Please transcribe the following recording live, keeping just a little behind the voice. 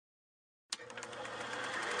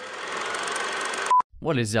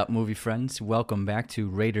What is up, movie friends? Welcome back to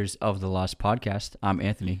Raiders of the Lost podcast. I'm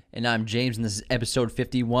Anthony. And I'm James, and this is episode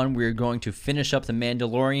 51. We're going to finish up The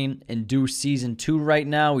Mandalorian and do season 2 right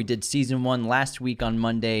now. We did season 1 last week on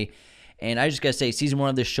Monday, and I just gotta say, season 1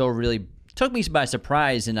 of this show really took me by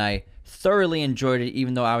surprise, and I thoroughly enjoyed it,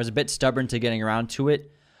 even though I was a bit stubborn to getting around to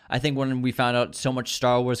it. I think when we found out so much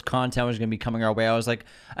Star Wars content was going to be coming our way, I was like,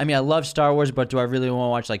 I love Star Wars, but do I really want to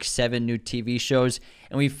watch like 7 new TV shows?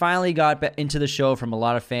 And we finally got into the show from a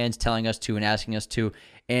lot of fans telling us to and asking us to.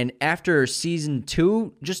 And after season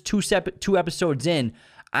 2, just two episodes in,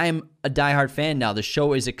 I'm a diehard fan now. The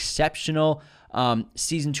show is exceptional.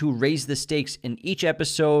 Season 2 raised the stakes in each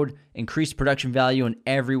episode, increased production value in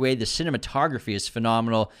every way. The cinematography is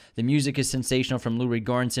phenomenal. The music is sensational from Louis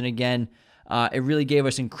Göransson again. It really gave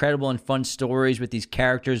us incredible and fun stories with these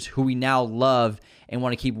characters who we now love and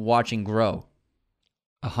want to keep watching grow.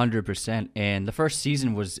 100%. And the first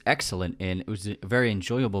season was excellent and it was very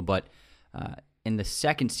enjoyable. But in the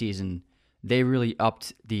second season, they really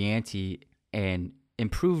upped the ante and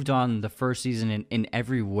improved on the first season in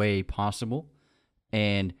every way possible.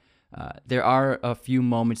 And there are a few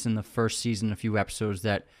moments in the first season, a few episodes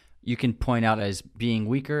that you can point out as being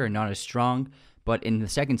weaker or not as strong. But in the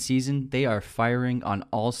second season, they are firing on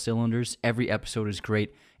all cylinders. Every episode is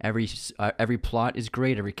great. Every plot is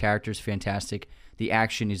great. Every character is fantastic. The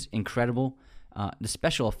action is incredible. The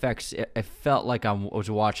special effects, it felt like I was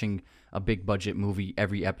watching a big budget movie.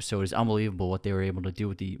 Every episode is unbelievable what they were able to do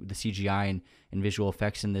with the CGI and visual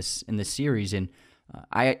effects in this series. And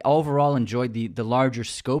I overall enjoyed the larger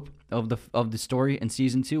scope of the story in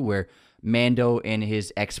season 2, where Mando and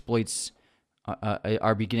his exploits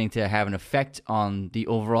are beginning to have an effect on the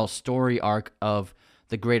overall story arc of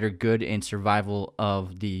the greater good and survival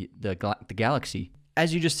of the galaxy.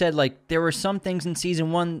 As you just said, like, there were some things in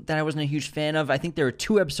season 1 that I wasn't a huge fan of. I think there were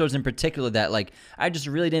 2 episodes in particular that, like, I just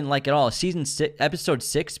really didn't like at all. Episode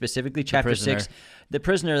 6, specifically, chapter 6, The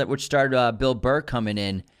Prisoner, which starred Bill Burr coming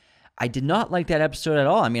in. I did not like that episode at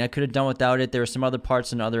all. I could have done without it. There were some other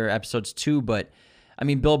parts in other episodes too, but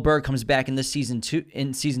Bill Burr comes back in season 2,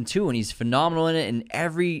 and he's phenomenal in it. And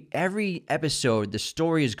every episode, the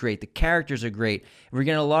story is great. The characters are great. We're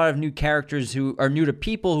getting a lot of new characters who are new to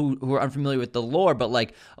people who are unfamiliar with the lore, but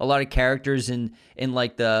like a lot of characters in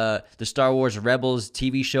like the Star Wars Rebels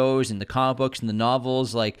TV shows and the comic books and the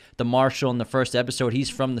novels, like the Marshal in the first episode, he's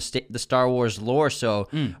from the Star Wars lore. So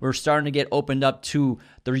we're starting to get opened up to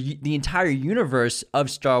the entire universe of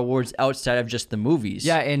Star Wars outside of just the movies.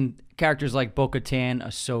 Yeah, and characters like Bo-Katan,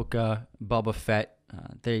 Ahsoka, Boba Fett,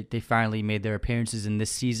 they finally made their appearances in this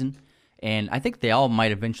season. And I think they all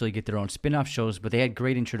might eventually get their own spin-off shows, but they had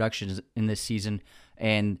great introductions in this season.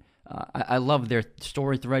 And I love their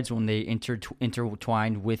story threads when they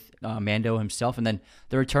intertwined with Mando himself. And then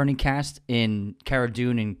the returning cast in Cara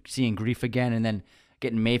Dune and seeing Grief again, and then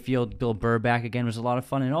getting Mayfield, Bill Burr back again was a lot of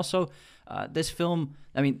fun. And also, this film,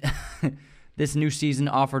 this new season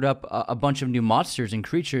offered up a bunch of new monsters and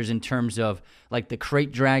creatures in terms of like the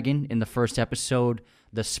crate dragon in the first episode,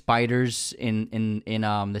 the spiders in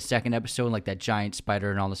the second episode, like that giant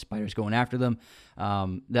spider and all the spiders going after them,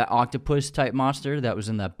 that octopus type monster that was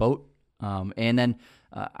in that boat, and then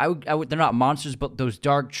they're not monsters, but those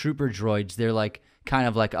dark trooper droids, they're like kind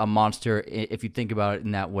of like a monster if you think about it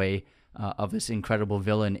in that way, of this incredible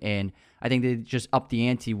villain. And I think they just upped the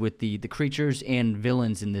ante with the creatures and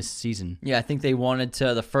villains in this season. Yeah, I think they wanted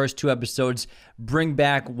to, the first 2 episodes, bring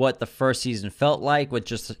back what the first season felt like, with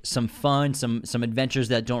just some fun, some adventures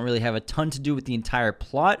that don't really have a ton to do with the entire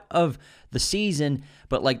plot of the season.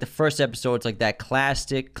 But like the first episode, it's like that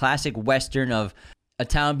classic Western of a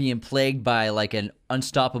town being plagued by like an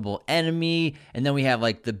unstoppable enemy. And then we have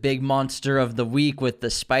like the big monster of the week with the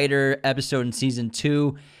spider episode in season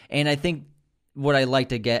 2. And I think what I like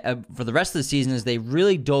to get for the rest of the season is they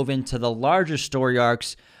really dove into the larger story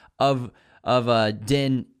arcs of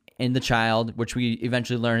Din and the child, which we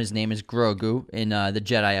eventually learn his name is Grogu in the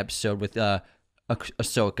Jedi episode with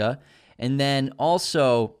Ahsoka. And then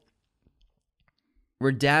also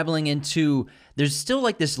we're dabbling into, there's still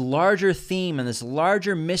like this larger theme and this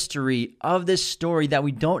larger mystery of this story that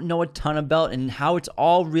we don't know a ton about, and how it's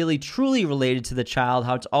all really truly related to the child,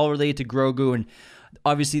 how it's all related to Grogu, and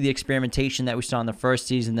obviously the experimentation that we saw in the first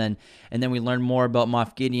season, and then we learned more about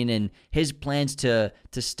Moff Gideon and his plans to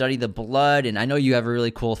study the blood. And I know you have a really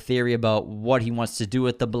cool theory about what he wants to do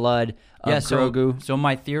with the blood of Grogu. So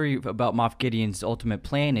my theory about Moff Gideon's ultimate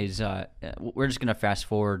plan is, we're just going to fast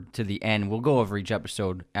forward to the end. We'll go over each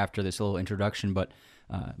episode after this little introduction, but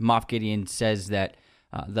Moff Gideon says that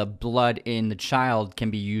the blood in the child can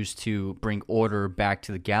be used to bring order back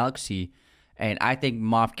to the galaxy. And I think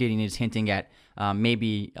Moff Gideon is hinting at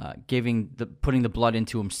maybe putting the blood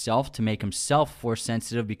into himself to make himself force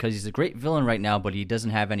sensitive, because he's a great villain right now, but he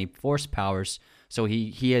doesn't have any force powers, so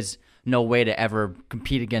he has no way to ever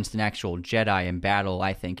compete against an actual Jedi in battle,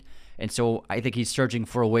 I think. And so I think he's searching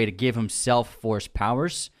for a way to give himself force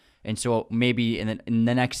powers. And so maybe in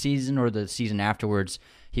the next season or the season afterwards,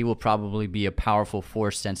 he will probably be a powerful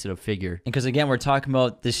force-sensitive figure. Because again, we're talking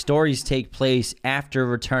about the stories take place after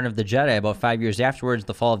Return of the Jedi, about 5 years afterwards,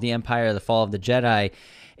 the fall of the Empire, the fall of the Jedi.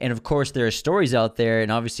 And of course, there are stories out there,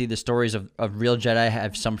 and obviously the stories of real Jedi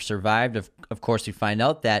have some survived. Of course, we find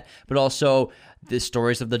out that. But also the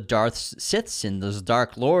stories of the Darth Siths and those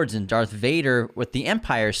Dark Lords and Darth Vader with the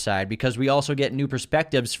Empire side, because we also get new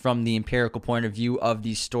perspectives from the empirical point of view of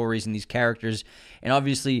these stories and these characters. And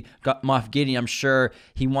obviously, Moff Gideon, I'm sure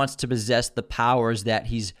he wants to possess the powers that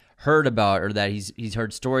he's heard about, or that he's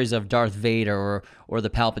heard stories of Darth Vader or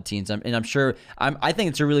the Palpatines. And I'm sure, I think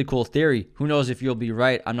it's a really cool theory. Who knows if you'll be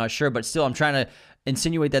right? I'm not sure, but still, I'm trying to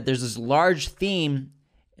insinuate that there's this large theme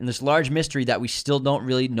and this large mystery that we still don't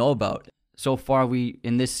really know about. So far,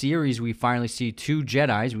 in this series, we finally see 2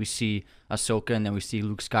 Jedis. We see Ahsoka, and then we see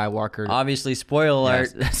Luke Skywalker. Obviously, spoiler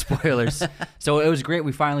alert. Yes, spoilers. So it was great.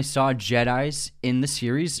 We finally saw Jedis in the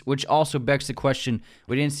series, which also begs the question,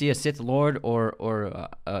 we didn't see a Sith Lord or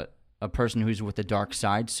a person who's with the dark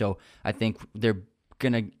side. So I think they're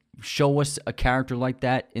going to show us a character like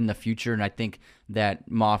that in the future, and I think that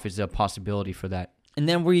Moff is a possibility for that. And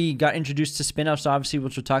then we got introduced to spin-offs, obviously,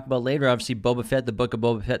 which we'll talk about later. Obviously, Boba Fett, the Book of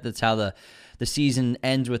Boba Fett. That's how the season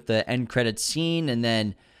ends, with the end credits scene. And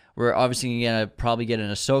then we're obviously going to probably get an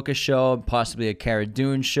Ahsoka show, possibly a Cara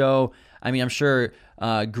Dune show. I mean, I'm sure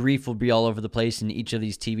grief will be all over the place in each of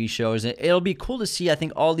these TV shows. It'll be cool to see. I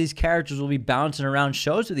think all these characters will be bouncing around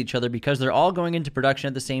shows with each other, because they're all going into production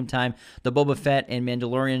at the same time. The Boba Fett and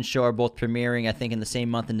Mandalorian show are both premiering, I think, in the same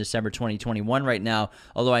month in December 2021 right now.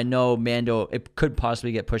 Although I know Mando, it could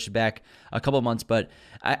possibly get pushed back a couple months, but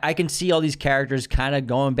I can see all these characters kind of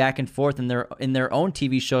going back and forth in their own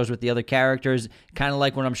TV shows with the other characters, kind of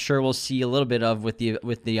like what I'm sure we'll see a little bit of with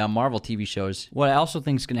the Marvel TV shows. What I also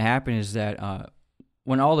think is going to happen is that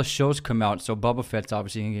when all the shows come out, so Boba Fett's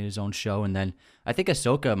obviously going to get his own show, and then I think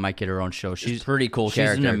Ahsoka might get her own show. She's a pretty cool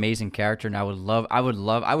character. She's an amazing character, and I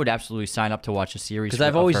would absolutely sign up to watch a series. Because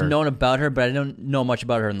I've always known about her, but I don't know much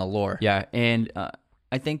about her in the lore. Yeah, and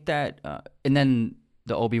I think that, and then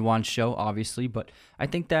the Obi-Wan show, obviously, but I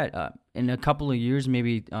think that in a couple of years,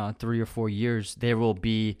 maybe 3 or 4 years, there will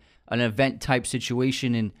be an event-type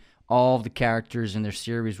situation, and all of the characters in their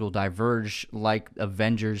series will diverge, like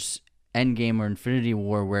Avengers Endgame or Infinity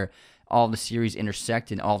War, where all the series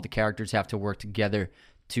intersect and all the characters have to work together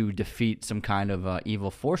to defeat some kind of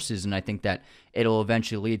evil forces. And I think that it'll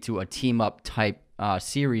eventually lead to a team-up type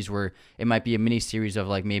series, where it might be a mini-series of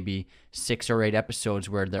like maybe 6 or 8 episodes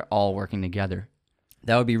where they're all working together.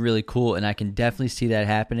 That would be really cool, and I can definitely see that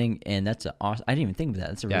happening, and that's awesome. I didn't even think of that.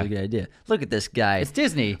 That's a really good idea. Look at this guy. It's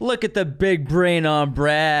Disney. Look at the big brain on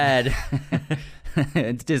Brad.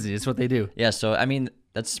 It's Disney. It's what they do. Yeah, so, I mean,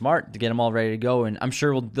 that's smart to get them all ready to go, and I'm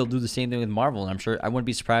sure they'll do the same thing with Marvel, and I'm sure I wouldn't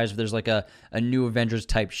be surprised if there's like a new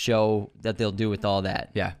Avengers-type show that they'll do with all that.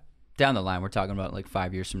 Yeah. Down the line, we're talking about like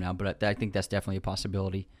 5 years from now, but I think that's definitely a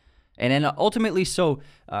possibility. And then ultimately, so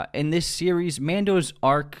in this series, Mando's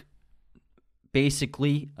arc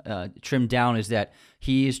basically trimmed down is that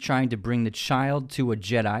he is trying to bring the child to a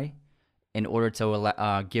Jedi in order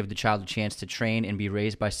to give the child a chance to train and be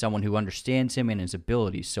raised by someone who understands him and his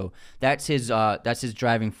abilities. So that's his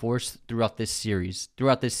driving force throughout this series,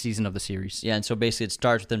 throughout this season of the series. Yeah, and so basically it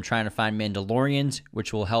starts with him trying to find Mandalorians,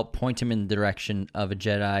 which will help point him in the direction of a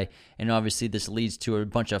Jedi. And obviously this leads to a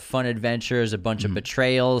bunch of fun adventures, a bunch of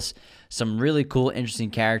betrayals, some really cool, interesting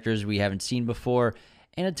characters we haven't seen before,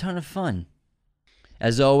 and a ton of fun.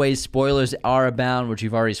 As always, spoilers are abound, which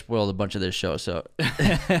you've already spoiled a bunch of this show, so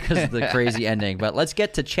because of the crazy ending. But let's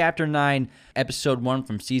get to Chapter 9, Episode 1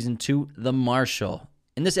 from Season 2, The Marshal.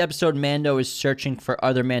 In this episode, Mando is searching for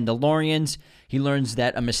other Mandalorians. He learns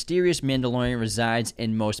that a mysterious Mandalorian resides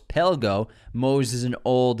in Mos Pelgo. Mos is an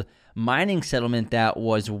old mining settlement that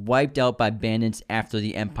was wiped out by bandits after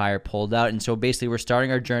the Empire pulled out. And so basically we're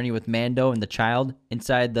starting our journey with Mando and the child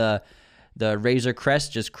inside the Razor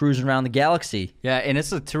Crest, just cruising around the galaxy. Yeah, and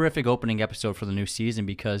it's a terrific opening episode for the new season,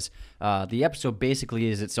 because the episode basically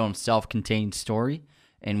is its own self-contained story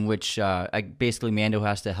in which basically Mando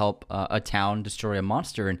has to help a town destroy a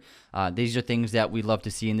monster. And these are things that we love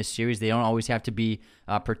to see in this series. They don't always have to be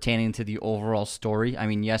pertaining to the overall story. I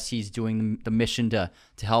mean, yes, he's doing the mission to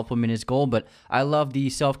help him in his goal, but I love the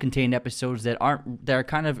self-contained episodes that are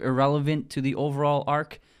kind of irrelevant to the overall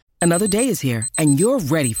arc. Another day is here, and you're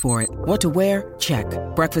ready for it. What to wear? Check.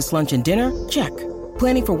 Breakfast, lunch, and dinner? Check.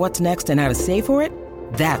 Planning for what's next and how to save for it?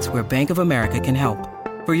 That's where Bank of America can help.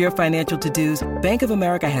 For your financial to-dos, Bank of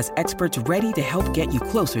America has experts ready to help get you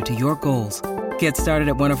closer to your goals. Get started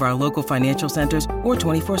at one of our local financial centers or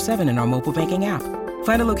 24/7 in our mobile banking app.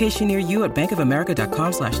 Find a location near you at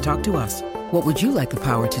bankofamerica.com/talktous. What would you like the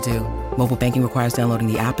power to do? Mobile banking requires downloading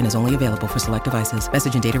the app and is only available for select devices.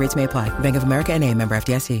 Message and data rates may apply. Bank of America N.A., member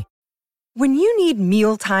FDIC. When you need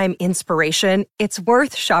mealtime inspiration, it's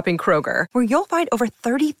worth shopping Kroger, where you'll find over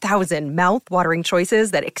 30,000 mouth-watering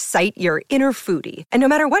choices that excite your inner foodie. And no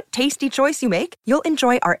matter what tasty choice you make, you'll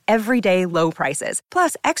enjoy our everyday low prices,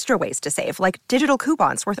 plus extra ways to save, like digital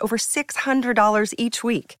coupons worth over $600 each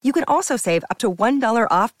week. You can also save up to $1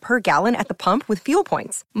 off per gallon at the pump with fuel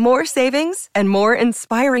points. More savings and more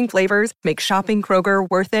inspiring flavors make shopping Kroger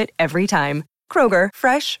worth it every time. Kroger,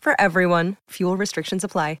 fresh for everyone. Fuel restrictions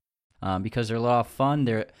apply. Because they're a lot of fun.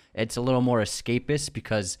 It's a little more escapist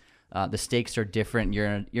because the stakes are different.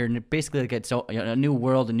 You're basically like it's a new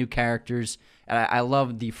world and new characters. And I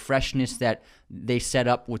love the freshness that they set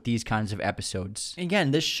up with these kinds of episodes.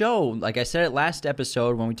 Again, this show, like I said it last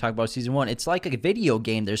episode when we talked about season 1, it's like a video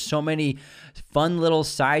game. There's so many fun little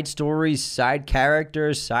side stories, side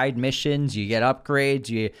characters, side missions. You get upgrades,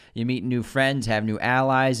 you meet new friends, have new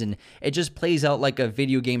allies, and it just plays out like a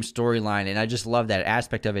video game storyline, and I just love that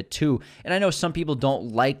aspect of it too. And I know some people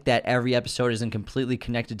don't like that every episode isn't completely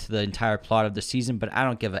connected to the entire plot of the season, but I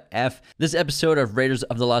don't give a F. This episode of Raiders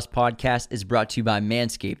of the Lost podcast is brought to you by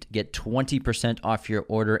Manscaped. Get 20% off your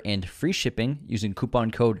order and free shipping using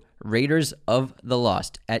coupon code Raiders of the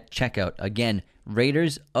Lost at checkout. Again,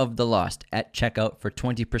 Raiders of the Lost at checkout for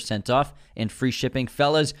 20% off and free shipping.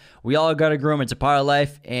 Fellas, we all got to groom. It's a part of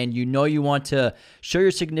life, and you know you want to show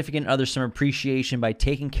your significant other some appreciation by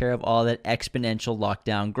taking care of all that exponential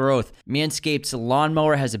lockdown growth. Manscaped's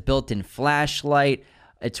lawnmower has a built-in flashlight.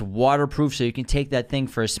 It's waterproof, so you can take that thing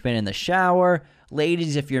for a spin in the shower.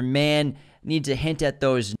 Ladies, if your man needs a hint at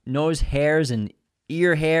those nose hairs and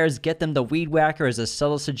ear hairs, get them the Weed Whacker as a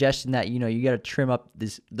subtle suggestion that, you got to trim up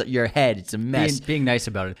your head. It's a mess. Being nice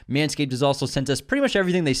about it. Manscaped has also sent us pretty much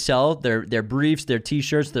everything they sell. Their briefs, their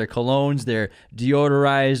t-shirts, their colognes, their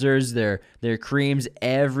deodorizers, their creams.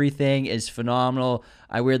 Everything is phenomenal.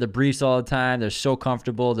 I wear the briefs all the time. They're so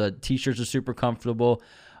comfortable. The t-shirts are super comfortable.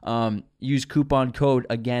 Use coupon code,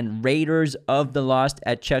 again, Raiders of the Lost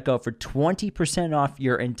at checkout for 20% off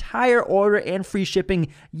your entire order and free shipping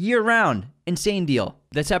year-round. Insane deal.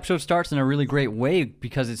 This episode starts in a really great way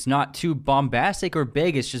because it's not too bombastic or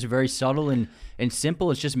big. It's just very subtle and simple.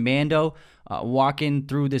 It's just Mando walking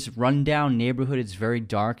through this rundown neighborhood. It's very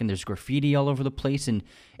dark and there's graffiti all over the place. And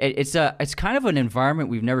it's kind of an environment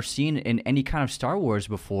we've never seen in any kind of Star Wars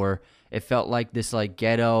before. It felt like this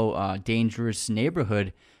ghetto, dangerous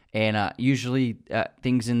neighborhood. And usually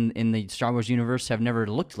things in the Star Wars universe have never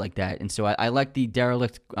looked like that. And so I like the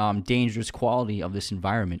derelict, dangerous quality of this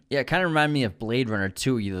environment. Yeah, it kind of reminded me of Blade Runner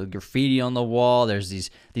too. The graffiti on the wall. There's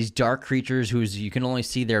these dark creatures whose you can only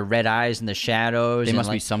see their red eyes in the shadows. They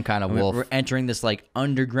must be some kind of wolf. We're entering this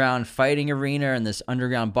underground fighting arena and this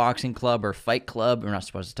underground boxing club or fight club. We're not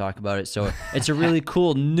supposed to talk about it. So it's a really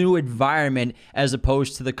cool new environment as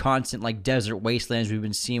opposed to the constant desert wastelands we've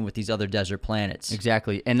been seeing with these other desert planets.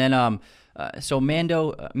 Exactly. And then so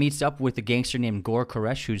Mando meets up with a gangster named Gor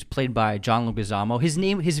Koresh, who's played by John Leguizamo.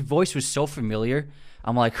 His voice was so familiar.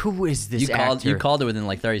 I'm like, who is this actor? You called it within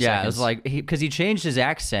 30 seconds. Yeah, it was like, because he changed his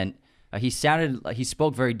accent. He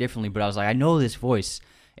spoke very differently, but I was like, I know this voice.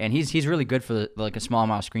 And he's really good for a small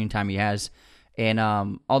amount of screen time he has. And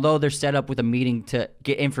although they're set up with a meeting to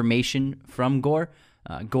get information from Gor,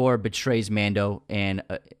 Gor betrays Mando, and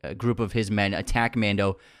a group of his men attack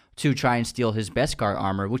Mando to try and steal his Beskar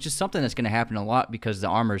armor, which is something that's going to happen a lot because the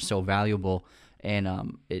armor is so valuable.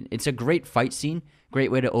 And it's a great fight scene,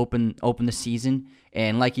 great way to open the season.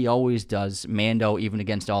 And like he always does, Mando, even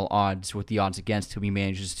against all odds, with the odds against him, he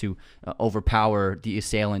manages to overpower the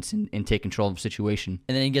assailants and take control of the situation.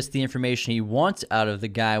 And then he gets the information he wants out of the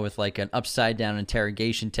guy with an upside-down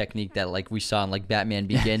interrogation technique that we saw in Batman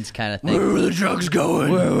Begins kind of thing. Where were the drugs going?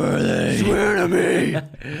 Where were they? Swear to me.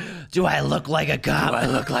 Do I look like a cop? Do I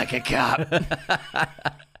look like a cop?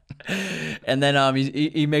 And then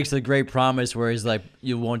he makes a great promise where he's like,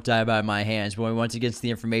 you won't die by my hands. But once he gets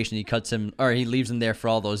the information, he cuts him, or he leaves him there for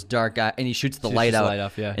all those dark eyes, and he shoots the light out.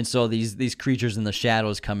 Off, yeah. And so these creatures in the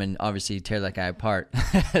shadows come and obviously tear that guy apart.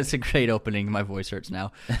 That's a great opening. My voice hurts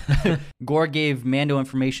now. Gor gave Mando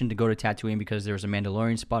information to go to Tatooine because there was a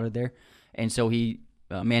Mandalorian spotted there. And so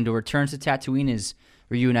Mando returns to Tatooine, is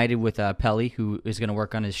reunited with Pelly, who is going to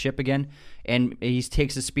work on his ship again, and he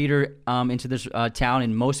takes a speeder into this town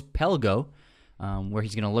in Mos Pelgo, where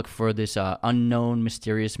he's going to look for this unknown,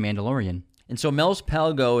 mysterious Mandalorian. And so Mos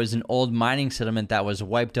Pelgo is an old mining settlement that was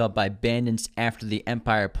wiped out by bandits after the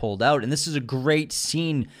Empire pulled out. And this is a great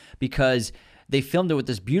scene because they filmed it with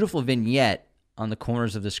this beautiful vignette on the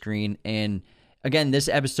corners of the screen. And again, this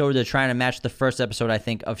episode, they're trying to match the first episode, I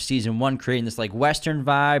think, of season 1, creating this like Western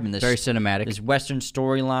vibe and this very cinematic, this Western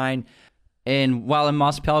storyline. And while in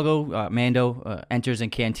Mos Pelgo, Mando enters in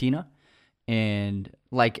Cantina, and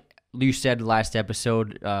like you said last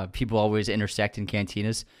episode, people always intersect in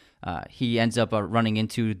cantinas. He ends up running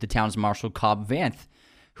into the town's marshal, Cobb Vanth,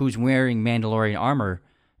 who's wearing Mandalorian armor.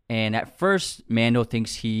 And at first, Mando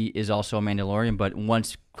thinks he is also a Mandalorian, but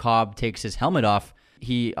once Cobb takes his helmet off,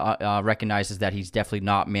 he recognizes that he's definitely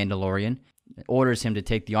not Mandalorian, orders him to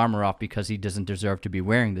take the armor off because he doesn't deserve to be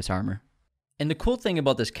wearing this armor. And the cool thing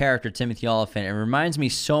about this character, Timothy Olyphant, it reminds me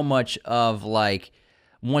so much of like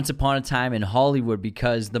Once Upon a Time in Hollywood,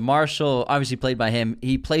 because the Marshal, obviously played by him,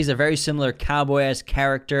 he plays a very similar cowboy-esque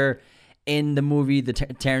character in the movie, the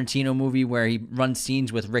Tarantino movie, where he runs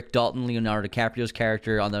scenes with Rick Dalton, Leonardo DiCaprio's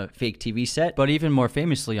character, on the fake TV set. But even more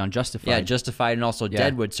famously on Justified. Yeah, Justified and also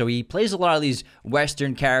Deadwood. So he plays a lot of these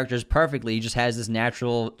Western characters perfectly. He just has this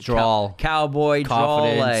natural drawl, cowboy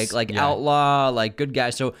drawl, like outlaw, like good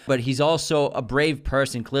guy. So, but he's also a brave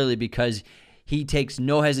person, clearly, because he takes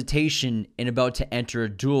no hesitation in about to enter a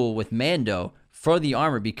duel with Mando for the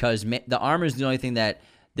armor, because the armor is the only thing that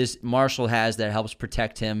this Marshal has that helps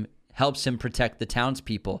him protect the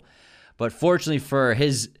townspeople. But fortunately for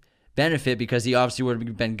his benefit, because he obviously would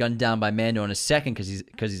have been gunned down by Mando in a second because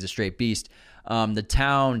he's a straight beast, the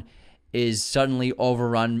town is suddenly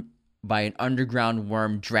overrun by an underground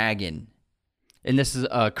worm dragon. And this is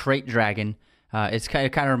a crate dragon. It kind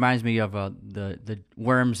of reminds me of the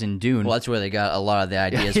worms in Dune. Well, that's where they got a lot of the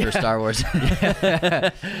ideas for Star Wars.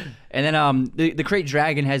 And then the crate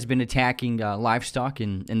dragon has been attacking livestock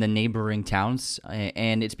in the neighboring towns,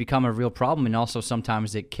 and it's become a real problem. And also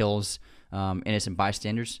sometimes it kills innocent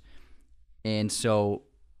bystanders. And so,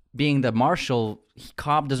 being the Marshal,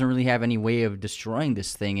 Cobb doesn't really have any way of destroying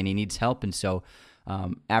this thing, and he needs help. And so,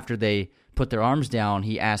 after they put their arms down,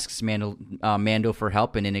 he asks Mando for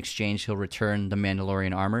help, and in exchange, he'll return the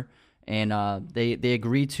Mandalorian armor. And they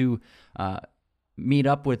agree to meet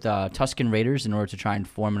up with Tusken Raiders in order to try and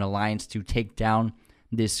form an alliance to take down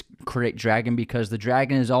this crate dragon, because the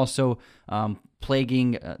dragon is also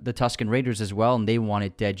plaguing the Tusken Raiders as well, and they want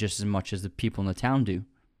it dead just as much as the people in the town do.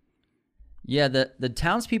 Yeah, the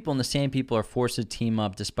townspeople and the Sand People are forced to team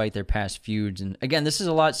up despite their past feuds. And again, this is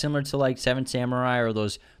a lot similar to like Seven Samurai or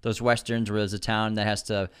those westerns where there's a town that has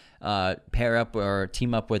to pair up or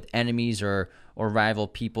team up with enemies or rival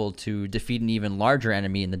people to defeat an even larger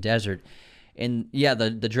enemy in the desert. And yeah,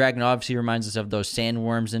 the dragon obviously reminds us of those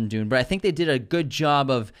sandworms in Dune, but I think they did a good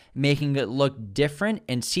job of making it look different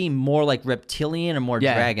and seem more like reptilian and more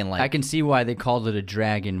dragon-like. I can see why they called it a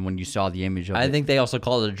dragon when you saw the image of it. I think they also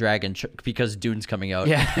called it a dragon because Dune's coming out.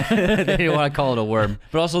 Yeah, they didn't want to call it a worm.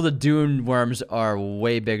 But also the Dune worms are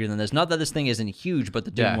way bigger than this. Not that this thing isn't huge, but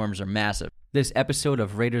the Dune worms are massive. This episode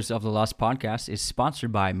of Raiders of the Lost podcast is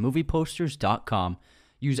sponsored by MoviePosters.com.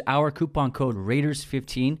 Use our coupon code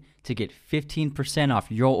Raiders15 to get 15%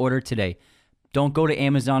 off your order today. Don't go to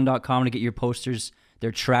Amazon.com to get your posters.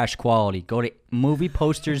 They're trash quality. Go to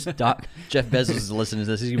MoviePosters.com. Jeff Bezos is listening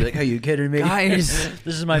to this. He's going to be like, are you kidding me? Guys,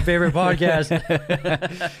 this is my favorite podcast.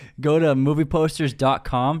 Go to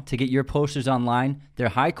MoviePosters.com to get your posters online. They're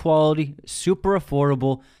high quality, super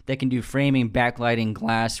affordable. They can do framing, backlighting,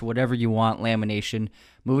 glass, whatever you want, lamination.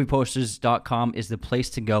 MoviePosters.com is the place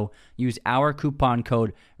to go. Use our coupon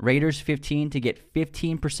code Raiders15 to get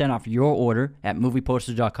 15% off your order at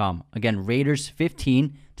MoviePosters.com. Again,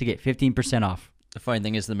 Raiders15 to get 15% off. The funny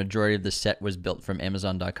thing is the majority of the set was built from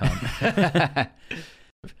Amazon.com.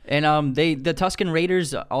 And the Tusken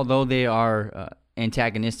Raiders, although they are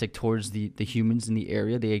antagonistic towards the humans in the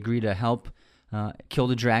area, they agree to help kill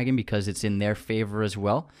the dragon because it's in their favor as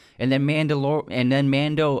well. And then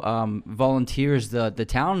Mando volunteers the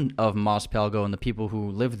town of Mos Pelgo and the people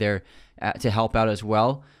who live there to help out as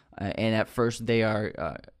well. And at first they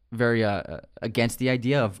are very against the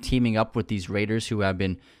idea of teaming up with these raiders who have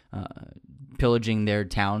been pillaging their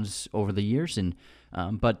towns over the years. And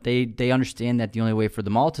but they understand that the only way for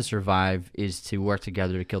them all to survive is to work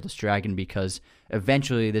together to kill this dragon, because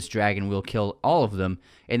eventually this dragon will kill all of them.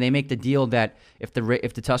 And they make the deal that if the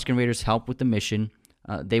Tusken Raiders help with the mission,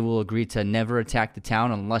 they will agree to never attack the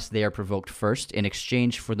town unless they are provoked first, in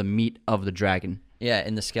exchange for the meat of the dragon. Yeah,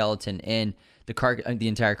 and the skeleton. And the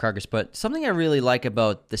entire carcass. But something I really like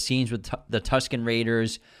about the scenes with the Tusken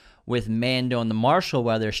Raiders, with Mando and the Marshal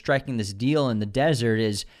while they're striking this deal in the desert,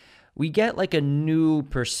 is we get like a new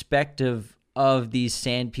perspective of these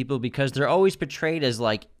sand people, because they're always portrayed as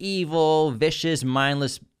like evil, vicious,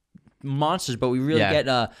 mindless monsters, but we really get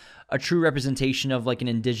a true representation of like an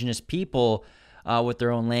indigenous people with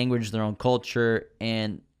their own language, their own culture,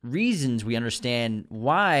 and reasons we understand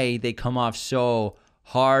why they come off so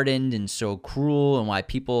hardened and so cruel, and why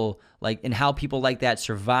people like, and how people like that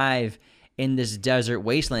survive in this desert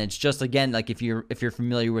wasteland. It's just, again, like if you're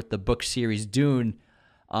familiar with the book series Dune,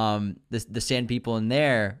 the sand people in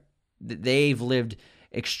there, they've lived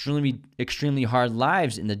extremely hard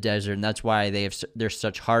lives in the desert, and that's why they're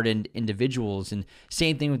such hardened individuals. And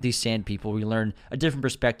same thing with these sand people, we learn a different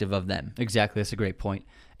perspective of them. Exactly, that's a great point.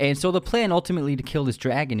 And so the plan ultimately to kill this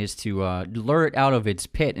dragon is to lure it out of its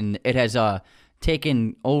pit, and it has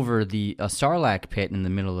taken over the Sarlacc pit in the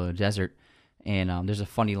middle of the desert. And there's a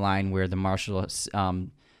funny line where the Marshal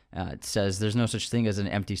says there's no such thing as an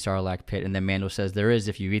empty Sarlacc pit, and then Mando says there is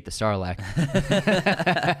if you eat the Sarlacc.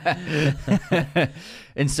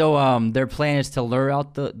 And so their plan is to lure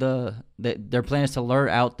out the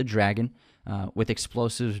dragon with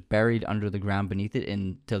explosives buried under the ground beneath it,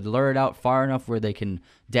 and to lure it out far enough where they can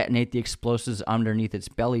detonate the explosives underneath its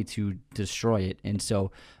belly to destroy it. And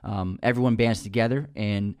so everyone bands together,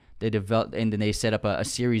 and they develop, and then they set up a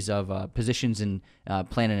series of positions and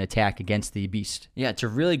plan an attack against the beast. Yeah, it's a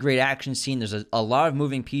really great action scene. There's a lot of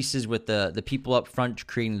moving pieces with the people up front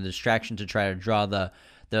creating the distraction to try to draw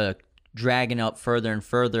the dragon out further and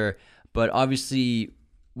further. But obviously,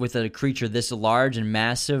 with a creature this large and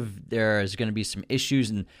massive, there's going to be some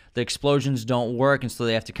issues, and the explosions don't work, and so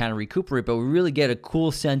they have to kind of recuperate. But we really get a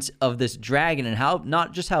cool sense of this dragon, and how,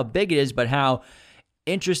 not just how big it is, but how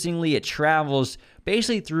interestingly it travels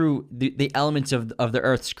basically through the elements of the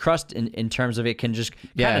Earth's crust, in terms of it can just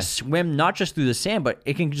kind of swim, not just through the sand, but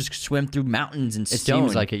it can just swim through mountains and stone. It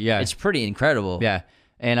seems like it, yeah. It's pretty incredible. Yeah.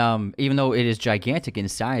 And even though it is gigantic in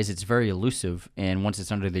size, it's very elusive. And once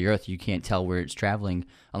it's under the earth, you can't tell where it's traveling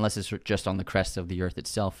unless it's just on the crest of the earth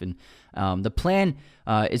itself. And the plan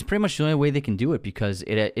is pretty much the only way they can do it, because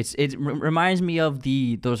it reminds me of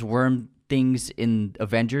those worm things in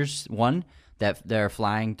Avengers 1 that they're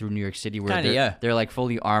flying through New York City, where they're like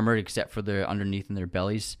fully armored except for the underneath in their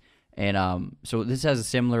bellies. And so this has a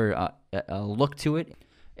similar look to it.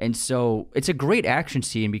 And so it's a great action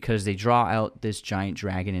scene because they draw out this giant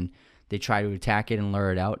dragon and they try to attack it and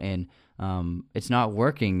lure it out, and it's not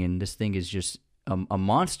working, and this thing is just a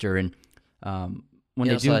monster. And when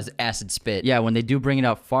it also has acid spit. Yeah, when they do bring it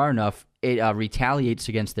out far enough, it retaliates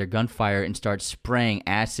against their gunfire and starts spraying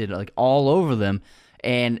acid like all over them.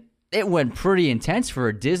 And it went pretty intense for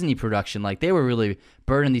a Disney production. Like, they were really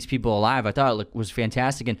burning these people alive. I thought it was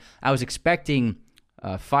fantastic, and I was expecting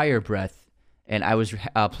fire breath. And I was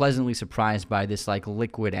pleasantly surprised by this like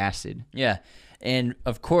liquid acid. Yeah, and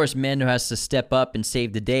of course Mando has to step up and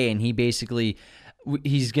save the day, and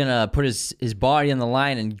he's gonna put his body on the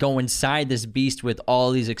line and go inside this beast with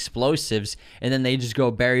all these explosives, and then they just go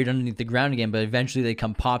buried underneath the ground again. But eventually they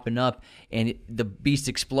come popping up, and the beast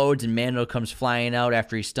explodes, and Mando comes flying out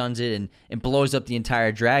after he stuns it and blows up the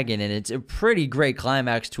entire dragon. And it's a pretty great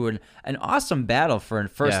climax to an awesome battle for a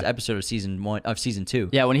first episode of season 2.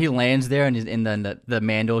 Yeah, when he lands there and then the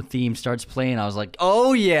Mando theme starts playing, I was like,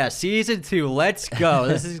 oh yeah, season 2, let's go.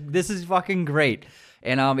 This is fucking great.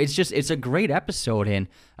 And it's a great episode, and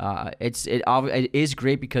it is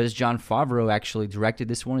great because Jon Favreau actually directed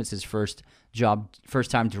this one. It's his first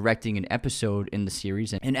time directing an episode in the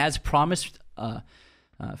series, and as promised,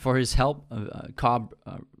 for his help, Cobb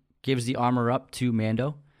gives the armor up to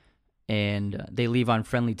Mando, and they leave on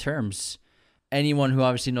friendly terms. Anyone who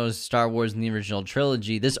obviously knows Star Wars and the original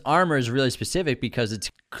trilogy, this armor is really specific because it's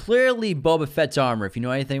clearly Boba Fett's armor. If you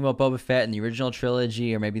know anything about Boba Fett and the original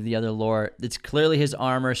trilogy or maybe the other lore, it's clearly his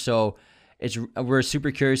armor. So we're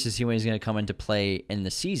super curious to see when he's going to come into play in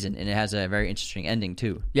the season, and it has a very interesting ending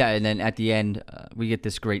too. Yeah, and then at the end, we get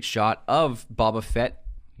this great shot of Boba Fett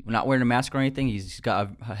not wearing a mask or anything. He's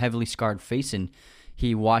got a heavily scarred face, and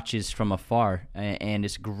he watches from afar, and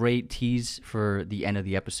it's a great tease for the end of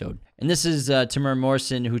the episode. And this is Tamir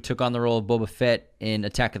Morrison, who took on the role of Boba Fett in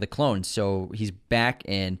Attack of the Clones. So he's back,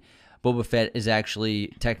 and Boba Fett is actually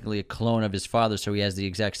technically a clone of his father, so he has the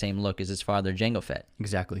exact same look as his father, Jango Fett.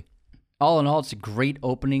 Exactly. All in all, it's a great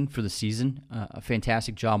opening for the season. A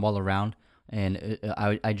fantastic job all around, and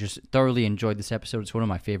I just thoroughly enjoyed this episode. It's one of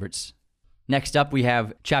my favorites. Next up, we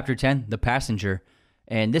have Chapter 10, The Passenger.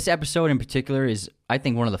 And this episode in particular is, I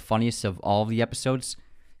think, one of the funniest of all of the episodes.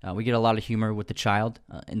 We get a lot of humor with the child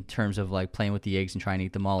in terms of like playing with the eggs and trying to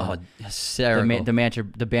eat them all. Hysterical.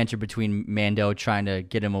 The banter between Mando trying to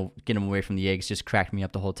get him away from the eggs just cracked me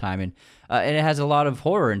up the whole time, and it has a lot of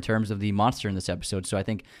horror in terms of the monster in this episode. So I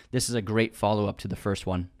think this is a great follow up to the first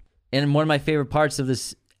one. And one of my favorite parts of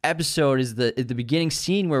this episode is the beginning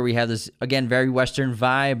scene where we have this, again, very Western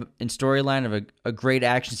vibe and storyline of a great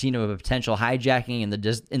action scene of a potential hijacking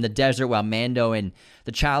in the desert while Mando and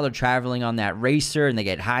the child are traveling on that racer and they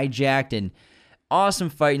get hijacked, and awesome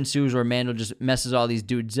fight ensues where Mando just messes all these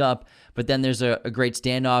dudes up. But then there's a great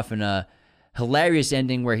standoff and a hilarious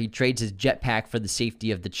ending where he trades his jetpack for the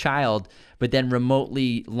safety of the child, but then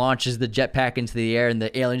remotely launches the jetpack into the air and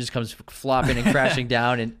the alien just comes flopping and crashing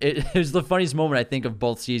down. And it was the funniest moment, I think, of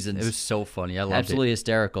both seasons. It was so funny. I loved Absolutely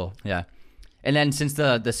hysterical. Yeah. And then since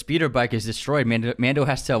the speeder bike is destroyed, Mando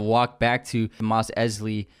has to walk back to Mos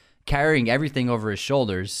Eisley carrying everything over his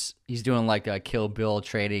shoulders. He's doing like a Kill Bill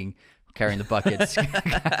trading, carrying the buckets.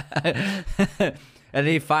 And then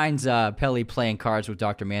he finds Peli playing cards with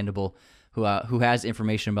Dr. Mandible, who has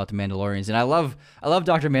information about the Mandalorians. And I love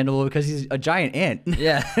Dr. Mandible because he's a giant ant.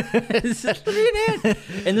 Yeah. It's such an ant.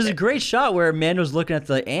 And there's a great shot where Mando's looking at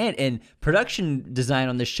the ant, and production design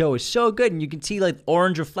on this show is so good, and you can see like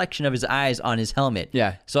orange reflection of his eyes on his helmet.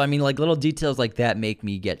 Yeah. So I mean, like, little details like that make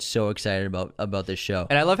me get so excited about this show.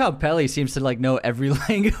 And I love how Peli seems to like know every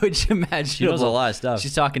language imaginable. She knows a lot of stuff.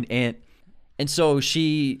 She's talking ant. And so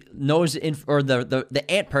she knows, or the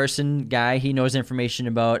ant person guy, he knows information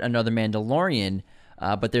about another Mandalorian,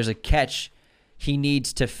 but there's a catch. He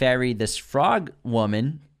needs to ferry this frog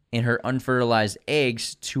woman and her unfertilized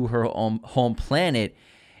eggs to her home planet,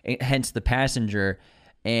 hence the passenger.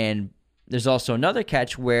 And there's also another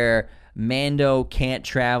catch where Mando can't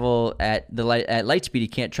travel at light speed. He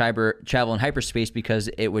can't travel in hyperspace because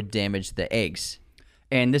it would damage the eggs.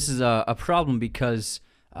 And this is a problem because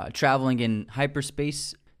traveling in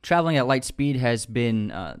hyperspace, traveling at light speed has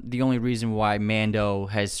been the only reason why Mando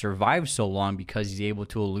has survived so long, because he's able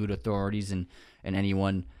to elude authorities and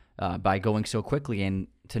anyone by going so quickly. And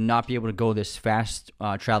to not be able to go this fast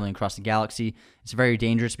traveling across the galaxy, it's very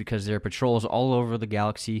dangerous because there are patrols all over the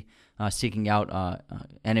galaxy seeking out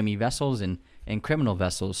enemy vessels and criminal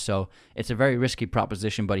vessels. So it's a very risky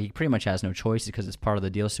proposition, but he pretty much has no choice because it's part of the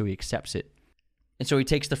deal, so he accepts it. And so he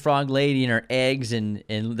takes the frog lady and her eggs and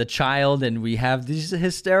the child, and we have these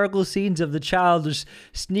hysterical scenes of the child just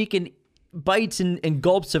sneaking bites and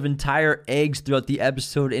gulps of entire eggs throughout the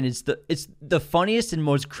episode, and it's the funniest and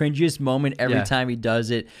most cringiest moment every time he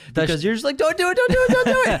does it, because you're just like, don't do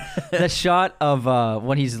it. The shot of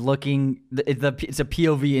when he's looking, it's a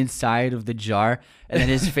POV inside of the jar, and then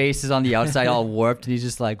his face is on the outside all warped, and he's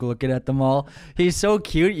just like looking at them all. He's so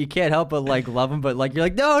cute, you can't help but like love him, but like you're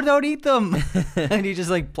like, no, don't eat them. And he just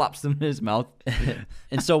like plops them in his mouth.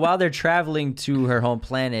 And so while they're traveling to her home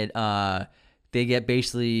planet, they get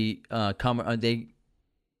basically the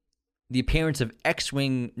appearance of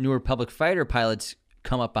X-Wing New Republic fighter pilots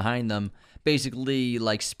come up behind them, basically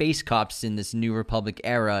like space cops in this New Republic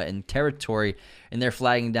era and territory, and they're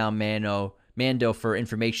flagging down Mando for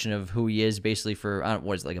information of who he is, basically for, I don't know,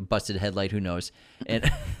 what is it, like a busted headlight, who knows? And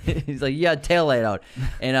he's like, yeah, tail light out.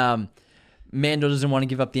 And Mando doesn't want to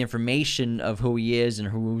give up the information of who he is and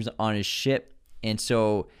who's on his ship, and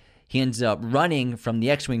so he ends up running from the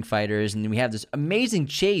X-Wing fighters, and we have this amazing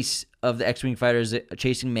chase of the X-Wing fighters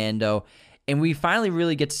chasing Mando, and we finally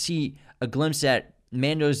really get to see a glimpse at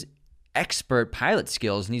Mando's expert pilot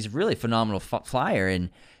skills, and he's a really phenomenal flyer,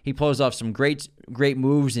 and he pulls off some great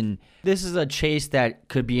moves. And this is a chase that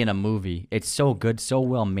could be in a movie. It's so good, so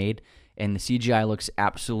well made, and the CGI looks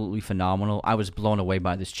absolutely phenomenal. I was blown away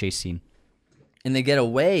by this chase scene. And they get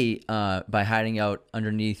away by hiding out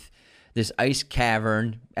underneath this ice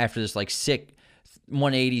cavern after this like sick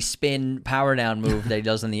 180 spin power down move that he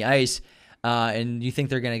does on the ice, and you think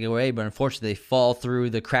they're gonna get away, but unfortunately they fall through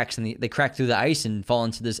the cracks they crack through the ice and fall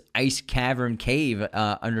into this ice cavern cave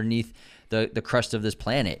underneath the crust of this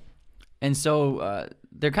planet. And so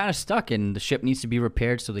they're kind of stuck, and the ship needs to be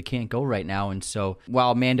repaired, so they can't go right now. And so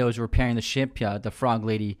while Mando is repairing the ship, the frog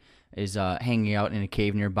lady is hanging out in a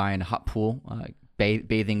cave nearby in a hot pool,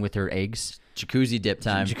 bathing with her eggs. Jacuzzi dip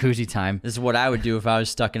time. Jacuzzi time. This is what I would do if I was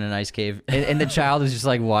stuck in an ice cave. And the child is just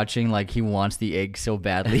like watching, like he wants the egg so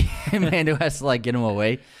badly. And Mando has to like get him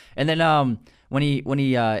away. And then when he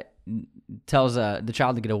tells the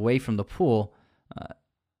child to get away from the pool,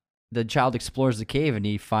 the child explores the cave and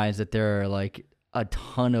he finds that there are like a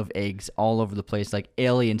ton of eggs all over the place, like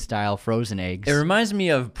alien style frozen eggs. It reminds me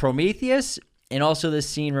of Prometheus. And also this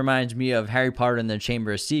scene reminds me of Harry Potter and the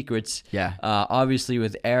Chamber of Secrets. Yeah. Obviously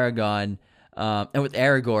with Aragorn, and with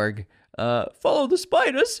Aragorn, follow the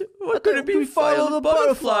spiders. What could it be? Follow the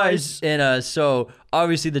butterflies. And so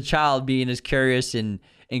obviously the child, being as curious and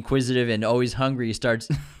inquisitive and always hungry, starts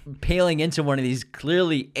paling into one of these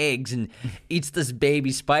clearly eggs and eats this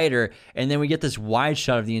baby spider. And then we get this wide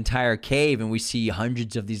shot of the entire cave, and we see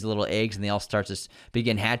hundreds of these little eggs, and they all start to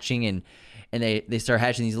begin hatching, and they start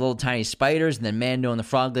hatching these little tiny spiders. And then Mando and the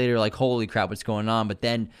Frog Lady are like, holy crap, what's going on? But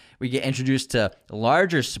then we get introduced to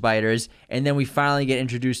larger spiders, and then we finally get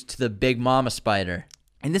introduced to the big mama spider.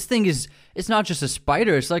 And this thing it's not just a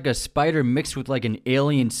spider. It's like a spider mixed with like an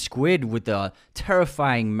alien squid with a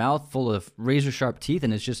terrifying mouth full of razor-sharp teeth.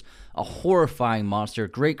 And it's just a horrifying monster.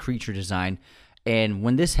 Great creature design. And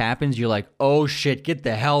when this happens, you're like, oh shit, get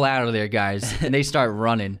the hell out of there, guys. And they start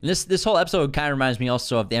running. This whole episode kind of reminds me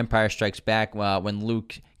also of The Empire Strikes Back, when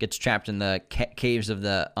Luke gets trapped in the caves of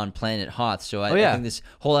on planet Hoth. So I think this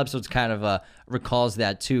whole episode's kind of recalls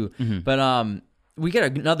that too. Mm-hmm. But we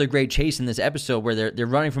get another great chase in this episode where they're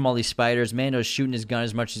running from all these spiders. Mando's shooting his gun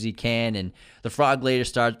as much as he can, and the Frog Lady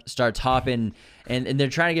starts hopping, and they're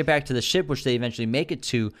trying to get back to the ship, which they eventually make it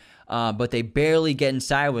to. But they barely get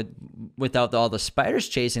inside without all the spiders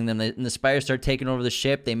chasing them. And the spiders start taking over the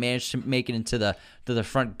ship. They manage to make it into the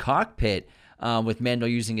front cockpit, with Mando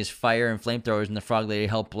using his fire and flamethrowers, and the Frog Lady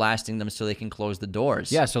help blasting them so they can close the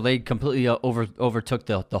doors. Yeah, so they completely overtook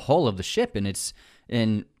the hull of the ship, and it's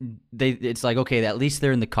like, okay, at least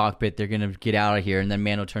they're in the cockpit. They're gonna get out of here. And then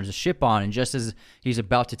Mando turns the ship on, and just as he's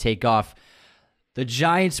about to take off, the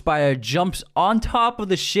giant spider jumps on top of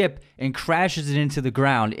the ship and crashes it into the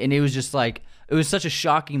ground. And it was just like, it was such a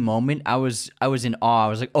shocking moment. I was in awe. I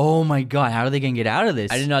was like, oh my God, how are they going to get out of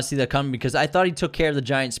this? I did not see that coming, because I thought he took care of the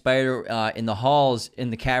giant spider in the halls, in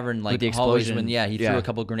the cavern, like with the explosion. He threw a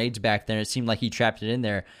couple of grenades back there. It seemed like he trapped it in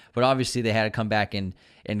there. But obviously they had to come back and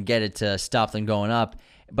get it to stop them going up.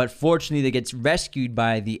 But fortunately, they get rescued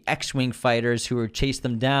by the X-Wing fighters who chased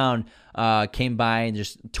them down, came by and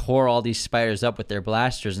just tore all these spiders up with their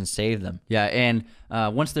blasters and saved them. Yeah, and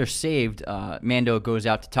once they're saved, Mando goes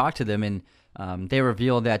out to talk to them, and they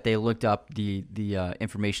reveal that they looked up the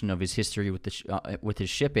information of his history with his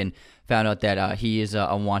ship, and found out that he is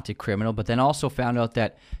a wanted criminal, but then also found out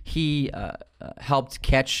that he helped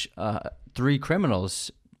catch 3 criminals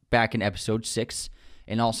back in episode 6.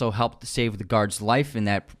 And also helped save the guard's life in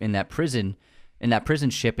that prison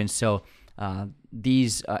ship. And so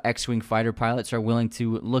these X-Wing fighter pilots are willing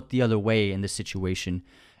to look the other way in this situation.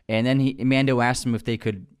 And then Mando asked them if they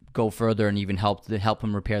could go further and even help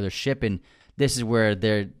him repair their ship. And this is where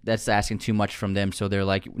that's asking too much from them. So they're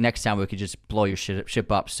like, next time we could just blow your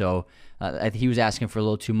ship up. So he was asking for a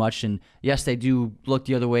little too much. And yes, they do look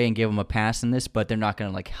the other way and give him a pass in this, but they're not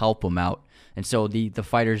going to like help him out. And so the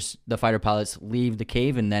fighter pilots leave the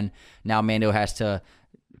cave, and then now Mando has to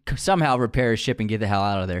somehow repair his ship and get the hell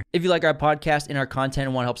out of there. If you like our podcast and our content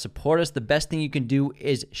and want to help support us, the best thing you can do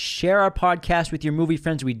is share our podcast with your movie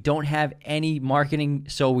friends. We don't have any marketing,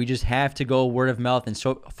 so we just have to go word of mouth, and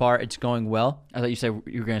so far it's going well. I thought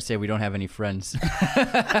you were going to say we don't have any friends.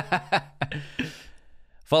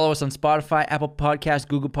 Follow us on Spotify, Apple Podcasts,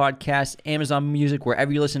 Google Podcasts, Amazon Music,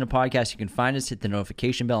 wherever you listen to podcasts, you can find us. Hit the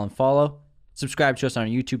notification bell and follow. Subscribe to us on our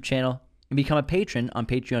YouTube channel, and become a patron on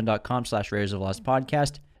patreon.com/Raiders of the Lost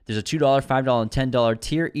Podcast. There's a $2, $5, and $10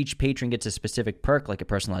 tier. Each patron gets a specific perk, like a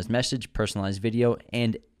personalized message, personalized video,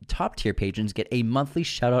 and top tier patrons get a monthly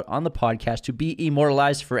shout out on the podcast to be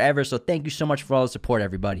immortalized forever. So thank you so much for all the support,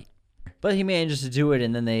 everybody. But he manages to do it,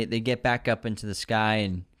 and then they get back up into the sky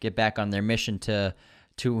and get back on their mission to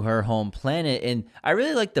her home planet. And I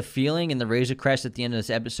really like the feeling and the Razor Crest at the end of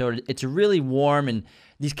this episode. It's really warm, and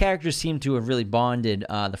these characters seem to have really bonded,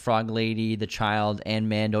 the Frog Lady, the child, and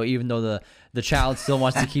Mando, even though the child still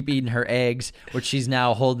wants to keep eating her eggs, which she's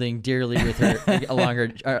now holding dearly with her along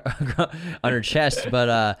her on her chest.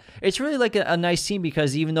 But it's really like a nice scene,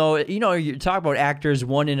 because even though, you talk about actors,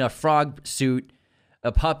 one in a frog suit,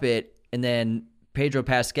 a puppet, and then Pedro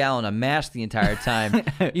Pascal in a mask the entire time,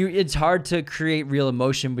 it's hard to create real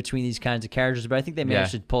emotion between these kinds of characters, but I think they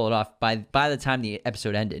managed to pull it off by the time the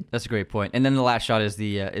episode ended. That's a great point. And then the last shot is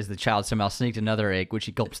the child somehow sneaked another egg, which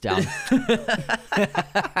he gulps down.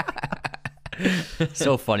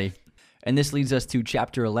 So funny. And this leads us to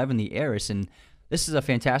Chapter 11, The Heiress, and this is a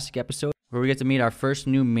fantastic episode where we get to meet our first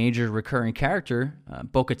new major recurring character,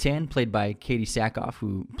 Bo-Katan, played by Katie Sackhoff,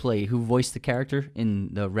 who voiced the character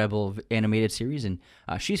in the Rebel animated series, and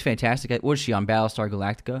she's fantastic. What is she on? Battlestar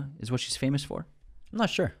Galactica is what she's famous for. I'm not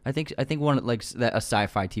sure. I think one like a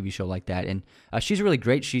sci-fi TV show like that, and she's really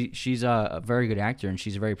great. She's a very good actor, and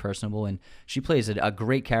she's very personable, and she plays a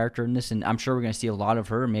great character in this. And I'm sure we're going to see a lot of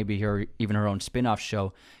her, maybe even her own spin-off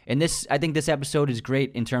show. And I think this episode is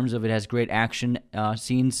great in terms of it has great action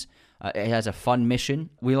scenes. It has a fun mission.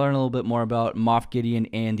 We learn a little bit more about Moff Gideon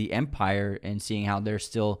and the Empire, and seeing how they're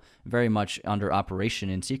still very much under operation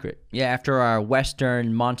in secret. Yeah, after our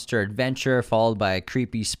Western monster adventure, followed by a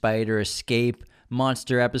creepy spider escape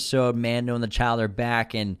monster episode, Mando and the child are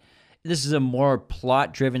back, and this is a more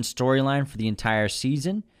plot-driven storyline for the entire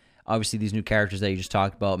season. Obviously, these new characters that you just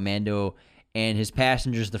talked about, Mando and his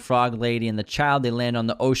passengers, the Frog Lady and the child, they land on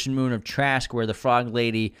the ocean moon of Trask, where the Frog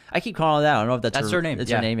Lady, I keep calling it that. I don't know if that's her name.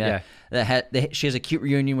 That's her name, yeah. She has a cute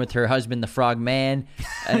reunion with her husband, the Frog Man.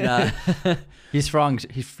 And, He's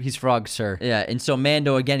Frog, sir. Yeah, and so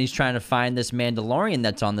Mando, again, he's trying to find this Mandalorian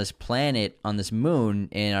that's on this planet, on this moon,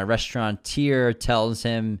 and a restaurateur tells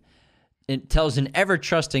an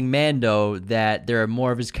ever-trusting Mando that there are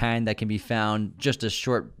more of his kind that can be found just a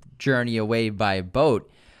short journey away by boat.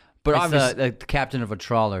 But obviously, the captain of a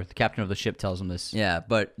trawler, the captain of the ship tells him this. Yeah,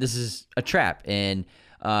 but this is a trap, and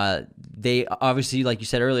they obviously, like you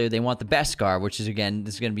said earlier, they want the Beskar, which is, again,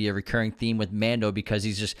 this is going to be a recurring theme with Mando, because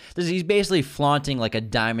he's basically flaunting like a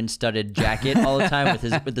diamond-studded jacket all the time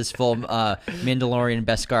with his full Mandalorian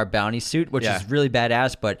Beskar bounty suit, which is really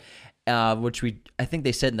badass. But I think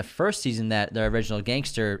they said in the first season that the original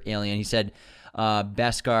gangster alien, he said,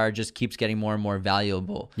 Beskar just keeps getting more and more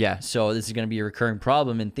valuable. Yeah. So this is going to be a recurring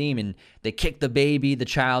problem and theme. And they kick the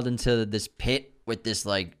child into this pit with this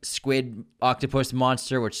like squid octopus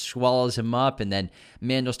monster, which swallows him up. And then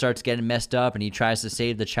Mando starts getting messed up, and he tries to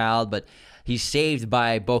save the child, but he's saved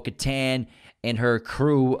by Bo-Katan and her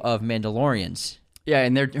crew of Mandalorians. Yeah,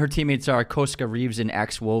 and her teammates are Koska Reeves and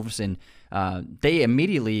Axe Wolves, and they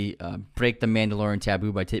immediately break the Mandalorian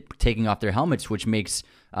taboo by taking off their helmets, which makes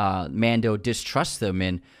Mando distrust them.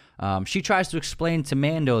 And she tries to explain to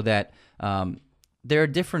Mando that there are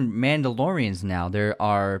different Mandalorians now. There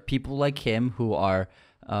are people like him who are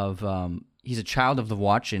he's a child of the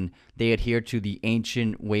Watch, and they adhere to the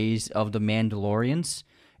ancient ways of the Mandalorians.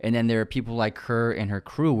 And then there are people like her and her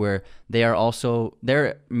crew, where they're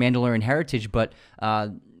Mandalorian heritage, but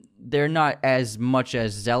they're not as much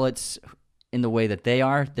as zealots in the way that they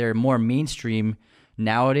are. They're more mainstream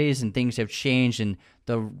nowadays, and things have changed, and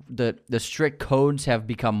the strict codes have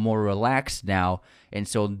become more relaxed now, and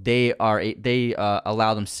so they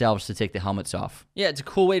allow themselves to take the helmets off. Yeah, it's a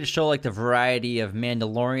cool way to show like the variety of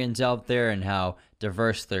Mandalorians out there and how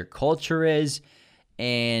diverse their culture is.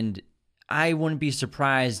 And I wouldn't be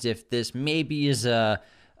surprised if this maybe is a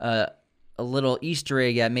little Easter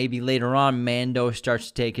egg that maybe later on Mando starts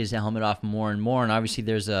to take his helmet off more and more. And obviously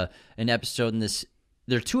there's an episode in this.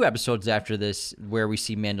 There are 2 episodes after this where we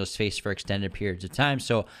see Mando's face for extended periods of time.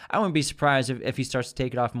 So I wouldn't be surprised if he starts to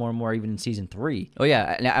take it off more and more, even in season 3. Oh,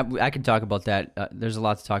 yeah. And I can talk about that. There's a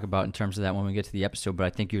lot to talk about in terms of that when we get to the episode, but I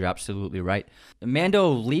think you're absolutely right. Mando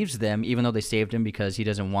leaves them, even though they saved him, because he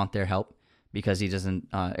doesn't want their help, because he doesn't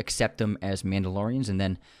accept them as Mandalorians. And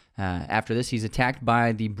then after this, he's attacked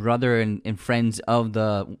by the brother and friends of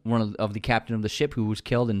the captain of the ship who was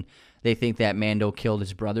killed, and they think that Mando killed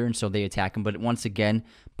his brother, and so they attack him. But once again,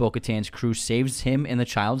 Bo-Katan's crew saves him and the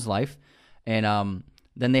child's life. And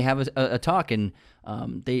then they have a talk, and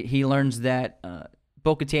he learns that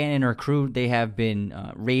Bo-Katan and her crew, they have been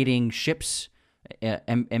raiding ships,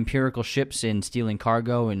 Imperial ships, and stealing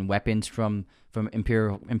cargo and weapons from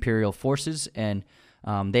Imperial forces. And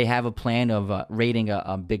they have a plan of raiding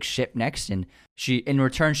a big ship next. And in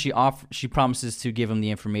return, she promises to give him the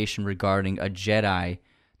information regarding a Jedi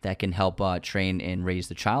that can help train and raise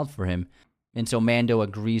the child for him. And so Mando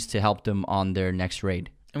agrees to help them on their next raid.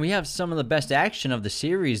 And we have some of the best action of the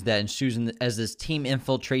series that ensues as this team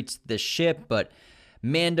infiltrates the ship, but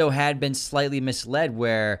Mando had been slightly misled,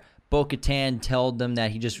 where Bo-Katan told them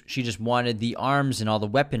that she just wanted the arms and all the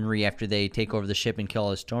weaponry after they take over the ship and kill all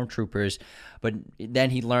the stormtroopers. But then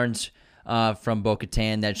he learns from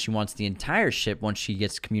Bo-Katan that she wants the entire ship once she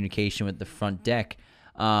gets communication with the front deck.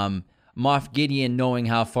 Moff Gideon, knowing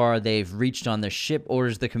how far they've reached on their ship,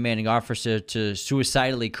 orders the commanding officer to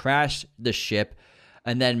suicidally crash the ship.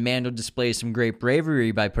 And then Mando displays some great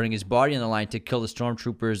bravery by putting his body on the line to kill the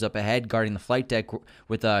stormtroopers up ahead guarding the flight deck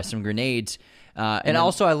with some grenades. And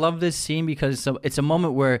also, I love this scene because it's a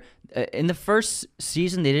moment where in the first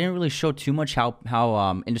season, they didn't really show too much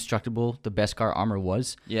how indestructible the Beskar armor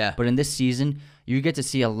was. Yeah. But in this season, you get to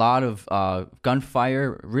see a lot of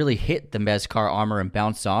gunfire really hit the Beskar armor and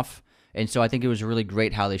bounce off. And so I think it was really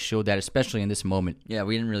great how they showed that, especially in this moment. Yeah,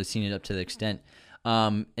 we didn't really see it up to the extent.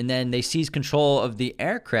 And then they seize control of the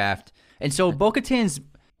aircraft. And so Bo-Katan's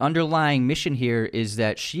underlying mission here is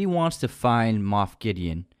that she wants to find Moff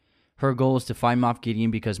Gideon. Her goal is to find Moff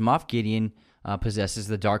Gideon because Moff Gideon possesses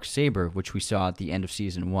the Dark Saber, which we saw at the end of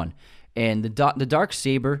Season 1. And the Dark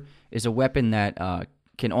Saber is a weapon that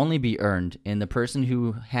can only be earned, and the person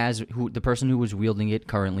who was wielding it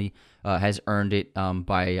currently has earned it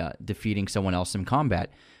by defeating someone else in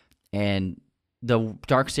combat. And the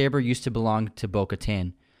Dark Saber used to belong to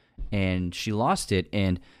Bo-Katan, and she lost it,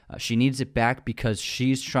 and she needs it back because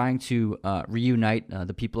she's trying to reunite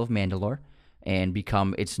the people of Mandalore and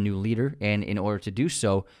become its new leader. And in order to do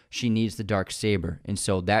so, she needs the Dark Saber, and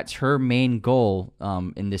so that's her main goal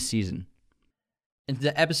in this season. And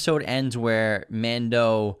the episode ends where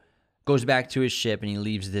Mando goes back to his ship and he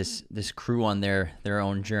leaves this crew on their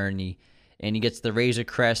own journey. And he gets the Razor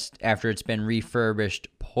Crest after it's been refurbished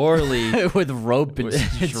poorly. With rope and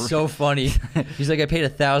It's so funny. He's like, I paid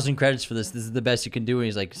 1,000 credits for this. This is the best you can do. And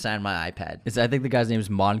he's like, sign my iPad. I think the guy's name is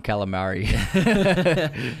Mon Calamari.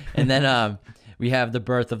 And then we have the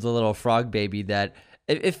birth of the little frog baby that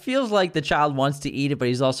it feels like the child wants to eat it, but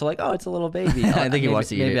he's also like, oh, it's a little baby. I think he wants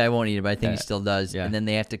to eat it. Maybe I won't eat it, but I think he still does. Yeah. And then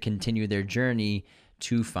they have to continue their journey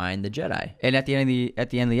to find the Jedi. And at the end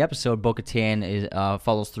of the episode, Bo-Katan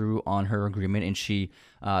follows through on her agreement, and she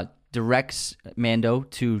directs Mando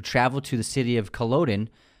to travel to the city of Culloden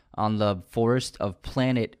on the forest of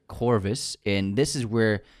planet Corvus, and this is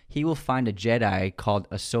where he will find a Jedi called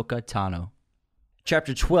Ahsoka Tano.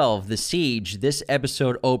 Chapter 12, The Siege. This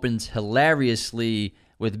episode opens hilariously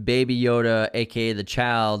with Baby Yoda, a.k.a. the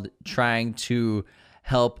child, trying to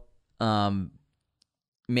help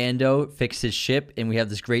Mando fix his ship, and we have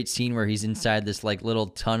this great scene where he's inside this like little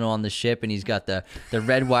tunnel on the ship, and he's got the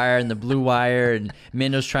red wire and the blue wire, and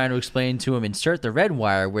Mando's trying to explain to him, insert the red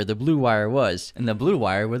wire where the blue wire was, And the blue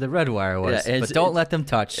wire where the red wire was. Yeah, but don't let them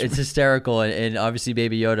touch. It's hysterical, and obviously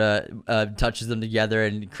Baby Yoda touches them together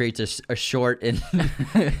and creates a short and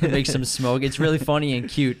makes some smoke. It's really funny and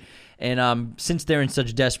cute. And since they're in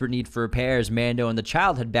such desperate need for repairs, Mando and the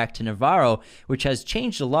child head back to Navarro, which has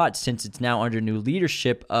changed a lot since it's now under new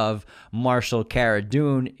leadership of Marshal Cara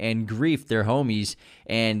Dune and Greef, their homies.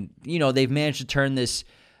 And, you know, they've managed to turn this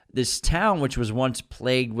town, which was once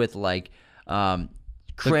plagued with, like,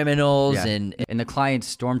 criminals and the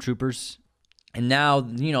client's stormtroopers. And now,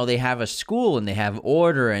 you know, they have a school and they have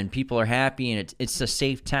order and people are happy and it's a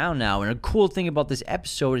safe town now. And a cool thing about this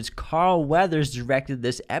episode is Carl Weathers directed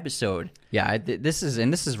this episode. Yeah, this is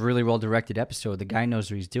a really well directed episode. The guy knows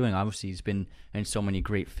what he's doing. Obviously, he's been in so many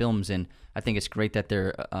great films, and I think it's great that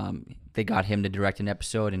they got him to direct an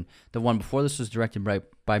episode. And the one before this was directed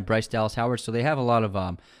by Bryce Dallas Howard. So they have a lot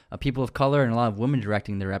of people of color and a lot of women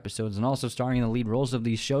directing their episodes, and also starring in the lead roles of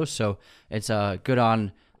these shows. So it's good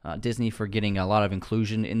on Disney for getting a lot of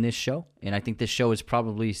inclusion in this show, and I think this show has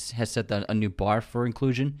set a new bar for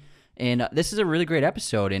inclusion. And this is a really great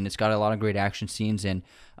episode, and it's got a lot of great action scenes. And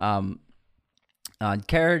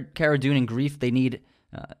Cara Dune and Greef, they need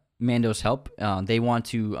Mando's help. They want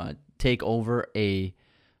to take over a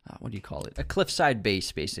what do you call it? A cliffside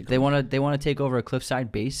base, basically. They want to take over a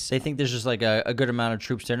cliffside base. They think there's just like a good amount of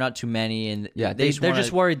troops. They're not too many, and yeah, they're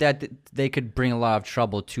just worried that they could bring a lot of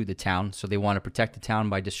trouble to the town. So they want to protect the town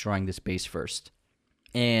by destroying this base first.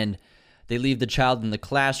 And they leave the child in the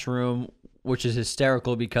classroom, which is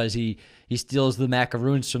hysterical because he steals the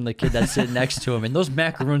macaroons from the kid that's sitting next to him. And those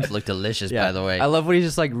macaroons look delicious, by the way. I love when he's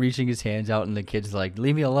just like reaching his hands out and the kid's like,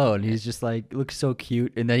 leave me alone. He's just like, looks so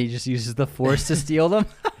cute. And then he just uses the force to steal them.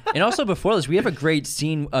 And also before this, we have a great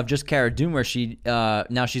scene of just Cara Dune where she,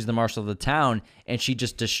 now she's the marshal of the town, and she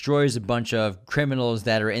just destroys a bunch of criminals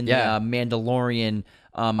that are in the Mandalorian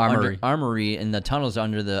armory in the tunnels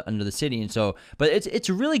under the city. And so, but it's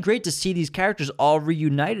really great to see these characters all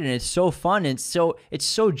reunited, and it's so fun, and it's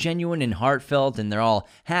so genuine and heartfelt, and they're all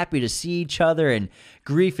happy to see each other. And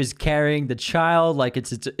Greef is carrying the child like it's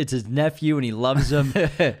his nephew, and he loves him.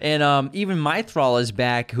 And even Mythrol is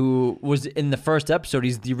back, who was in the first episode.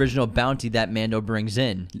 He's the original bounty that Mando brings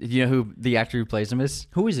in. You know who the actor who plays him is?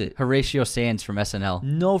 Who is it? Horatio Sands from SNL.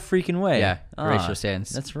 No freaking way. Yeah, Horatio Sands.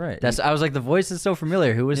 That's right. I was like, the voice is so familiar.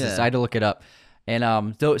 Who is this? I had to look it up. And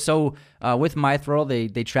so with Mythrol,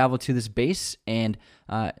 they travel to this base, and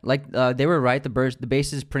they were right. The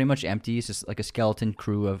base is pretty much empty. It's just like a skeleton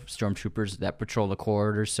crew of stormtroopers that patrol the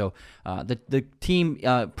corridors. So the team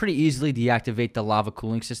pretty easily deactivate the lava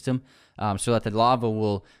cooling system, so that the lava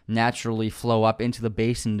will naturally flow up into the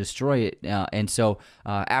base and destroy it. And so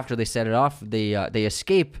after they set it off, they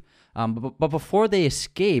escape. But before they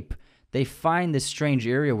escape, they find this strange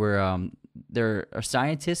area where there are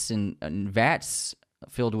scientists and vats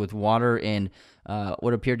filled with water and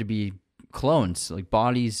what appeared to be clones, like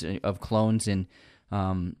bodies of clones. And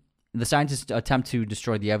the scientists attempt to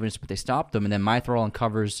destroy the evidence, but they stop them. And then Mythrol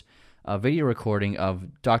uncovers a video recording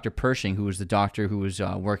of Dr. Pershing, who was the doctor who was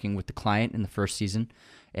working with the client in the first season.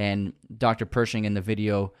 And Dr. Pershing in the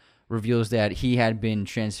video reveals that he had been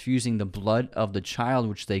transfusing the blood of the child,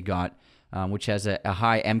 which they got, which has a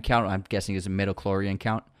high M count. I'm guessing is a midichlorian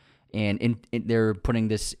count. And they're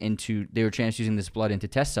transfusing this blood into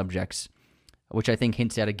test subjects, which I think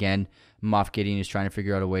hints at, again, Moff Gideon is trying to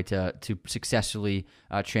figure out a way to successfully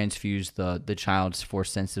transfuse the child's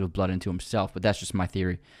Force-sensitive blood into himself. But that's just my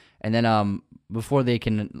theory. And then before they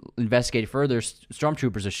can investigate further,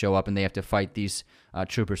 stormtroopers show up, and they have to fight these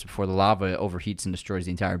troopers before the lava overheats and destroys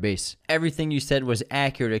the entire base. Everything you said was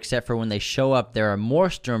accurate, except for when they show up, there are more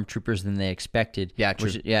stormtroopers than they expected. Yeah,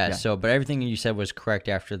 true. So, but everything you said was correct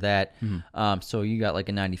after that. Mm-hmm. So you got like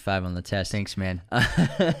a 95 on the test. Thanks, man.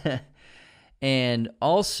 And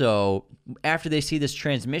also, after they see this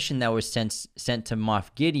transmission that was sent to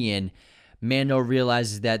Moff Gideon, Mando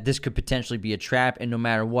realizes that this could potentially be a trap, and no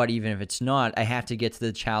matter what, even if it's not, I have to get to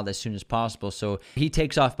the child as soon as possible. So he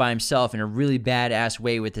takes off by himself in a really badass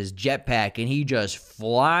way with his jetpack, and he just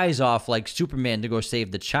flies off like Superman to go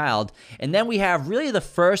save the child. And then we have really the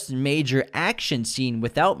first major action scene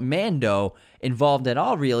without Mando involved at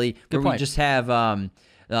all, really, where we just have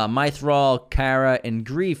Mythrol, Cara, and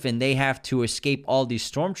Greef, and they have to escape all these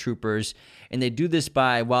stormtroopers. And they do this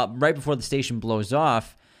by, right before the station blows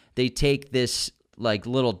off, they take this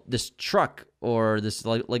truck or this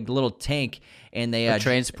like little tank, and they a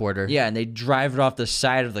transporter. Yeah, and they drive it off the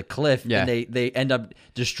side of the cliff. Yeah. And they end up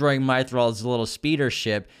destroying Mythrol's little speeder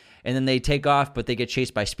ship. And then they take off, but they get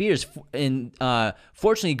chased by speeders. And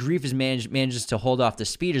fortunately, Greef manages to hold off the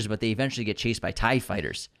speeders, but they eventually get chased by TIE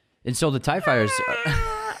fighters. And so the TIE fighters...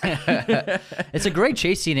 It's a great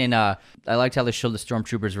chase scene, and I liked how they showed the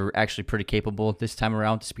stormtroopers were actually pretty capable this time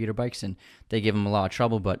around with the speeder bikes, and they gave them a lot of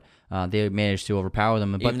trouble, but they managed to overpower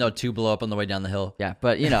them. Even though 2 blow up on the way down the hill. Yeah,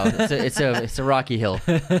 but it's a rocky hill.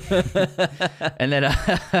 And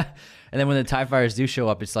then when the TIE fighters do show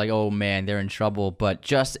up, it's like, oh man, they're in trouble. But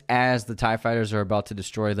just as the TIE fighters are about to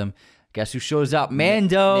destroy them, guess who shows up?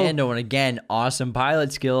 Mando, and again, awesome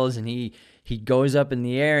pilot skills, and he goes up in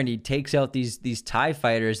the air and he takes out these TIE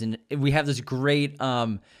fighters, and we have this great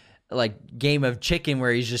game of chicken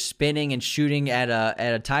where he's just spinning and shooting at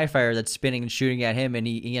a TIE fighter that's spinning and shooting at him, and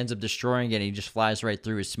he ends up destroying it, and he just flies right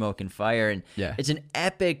through his smoke and fire. And it's an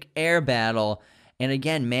epic air battle. And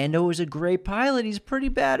again, Mando is a great pilot. He's pretty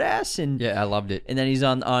badass. And yeah, I loved it. And then he's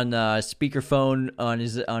on speakerphone on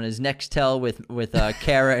his Nextel with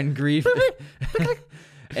Cara and Greef.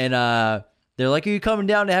 And they're like, "Are you coming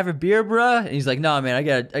down to have a beer, bruh?" And he's like, "No, man, I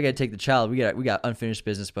gotta take the child. We got unfinished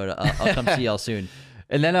business, but I'll come see y'all soon."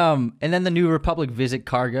 And then the New Republic visit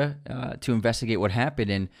Karga to investigate what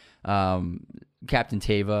happened, and Captain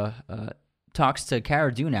Teva talks to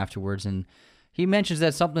Cara Dune afterwards, and he mentions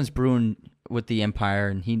that something's brewing with the Empire,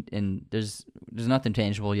 and there's nothing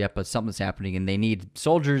tangible yet, but something's happening, and they need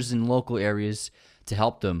soldiers in local areas to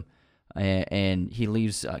help them. And he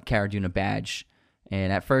leaves Cara Dune a badge.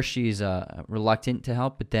 And at first she's reluctant to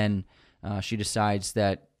help, but then she decides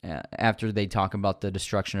that after they talk about the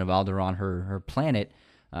destruction of Alderaan, her planet,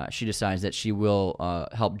 she decides that she will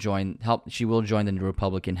join the New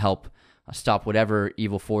Republic and help stop whatever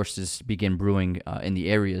evil forces begin brewing in the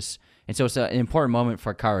areas. And so it's an important moment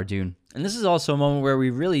for Cara Dune. And this is also a moment where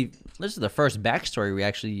this is the first backstory we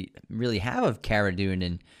actually really have of Cara Dune.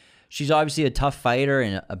 And she's obviously a tough fighter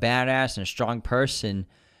and a badass and a strong person,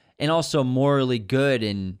 and also morally good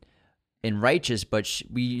and righteous, but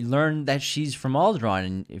we learn that she's from Alderaan,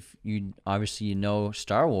 and if you know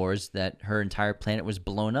Star Wars, that her entire planet was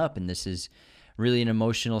blown up, and this is really an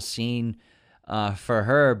emotional scene for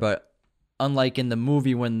her. But unlike in the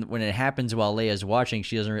movie, when it happens while Leia's watching,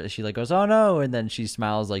 she goes, "Oh no," and then she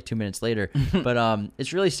smiles like 2 minutes later. But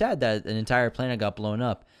it's really sad that an entire planet got blown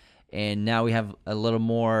up, and now we have a little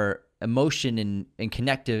more emotion and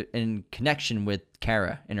connection with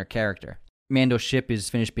Cara and her character. Mando's ship is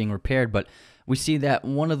finished being repaired, but we see that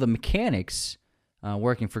one of the mechanics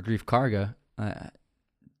working for Greef Karga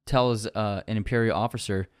tells an Imperial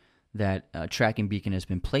officer that a tracking beacon has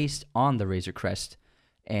been placed on the Razor Crest,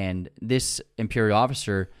 and this Imperial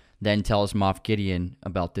officer then tells Moff Gideon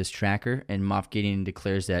about this tracker, and Moff Gideon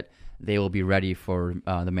declares that they will be ready for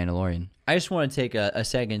the Mandalorian. I just want to take a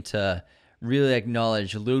second to really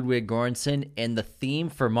acknowledge Ludwig Göransson, and the theme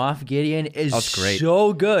for Moff Gideon is great.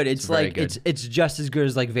 so good. It's very like good. it's just as good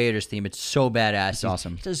as like Vader's theme. It's so badass. It's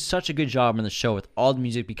awesome. He does such a good job on the show with all the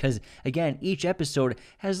music because again, each episode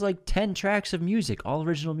has like 10 tracks of music, all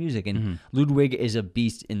original music, and Ludwig is a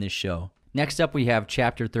beast in this show. Next up, we have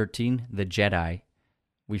Chapter 13, The Jedi.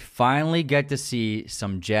 We finally get to see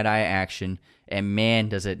some Jedi action, and man,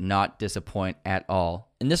 does it not disappoint at all.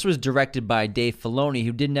 And this was directed by Dave Filoni,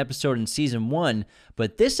 who did an episode in season 1.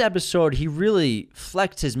 But this episode, he really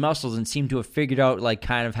flexed his muscles and seemed to have figured out like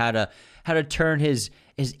kind of how to turn his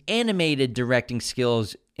animated directing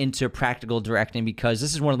skills into practical directing, because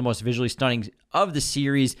this is one of the most visually stunning of the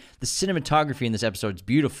series. The cinematography in this episode is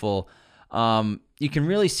beautiful. You can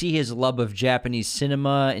really see his love of Japanese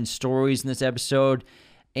cinema and stories in this episode.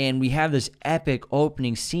 And we have this epic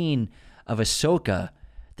opening scene of Ahsoka,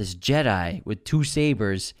 this Jedi with 2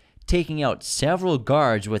 sabers, taking out several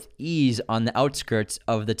guards with ease on the outskirts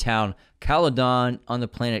of the town Caladan on the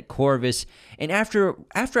planet Corvus. And after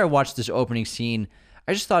I watched this opening scene,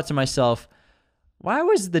 I just thought to myself, why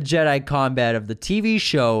was the Jedi combat of the TV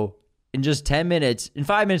show in just 10 minutes, in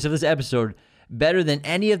 5 minutes of this episode, better than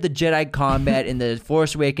any of the Jedi combat in the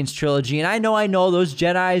Force Awakens trilogy? And I know those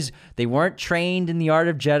Jedis, they weren't trained in the art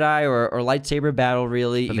of Jedi or lightsaber battle,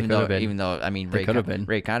 really. But even though I mean, Rey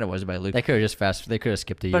kind of was by Luke. They could have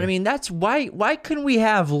skipped a year. But I mean, that's why couldn't we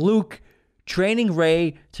have Luke training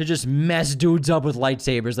Rey to just mess dudes up with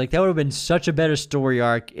lightsabers? Like, that would have been such a better story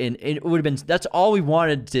arc, and it would have been, that's all we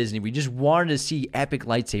wanted, Disney. We just wanted to see epic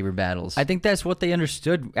lightsaber battles. I think that's what they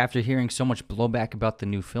understood after hearing so much blowback about the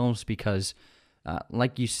new films, because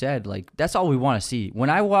like you said, like, that's all we want to see. When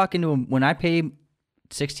I pay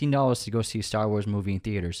 $16 to go see a Star Wars movie in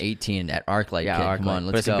theaters, 18 at ArcLight. yeah, Come on,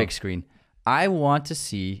 but let's it's go. a big screen. I want to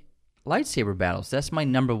see lightsaber battles. That's my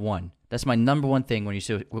number one. That's my number one thing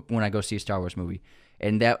when I go see a Star Wars movie,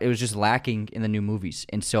 and that it was just lacking in the new movies.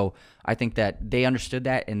 And so I think that they understood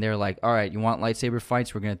that, and they're like, all right, you want lightsaber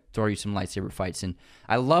fights? We're gonna throw you some lightsaber fights. And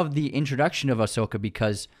I love the introduction of Ahsoka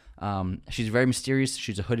because she's very mysterious.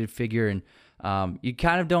 She's a hooded figure, and you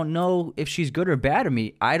kind of don't know if she's good or bad.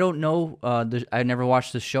 I don't know. I never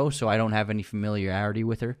watched the show, so I don't have any familiarity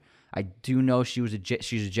with her. I do know she's a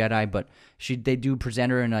Jedi, but they do present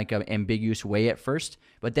her in like an ambiguous way at first.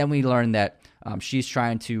 But then we learn that she's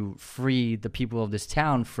trying to free the people of this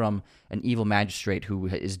town from an evil magistrate who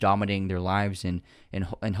is dominating their lives and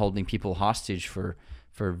holding people hostage for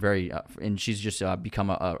and she's just become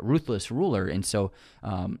a ruthless ruler. And so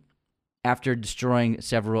after destroying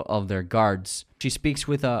several of their guards, she speaks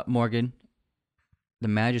with Morgan, the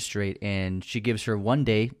magistrate, and she gives her 1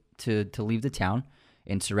 day to leave the town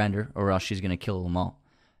and surrender, or else she's going to kill them all.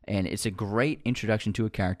 And it's a great introduction to a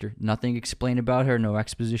character. Nothing explained about her, no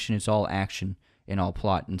exposition. It's all action and all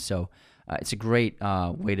plot. And so it's a great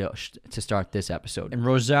way to start this episode. And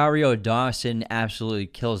Rosario Dawson absolutely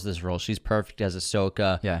kills this role. She's perfect as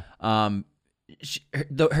Ahsoka. Yeah.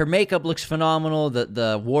 Her makeup looks phenomenal.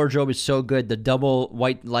 The wardrobe is so good. The double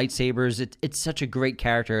white lightsabers. It's such a great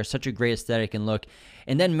character, such a great aesthetic and look.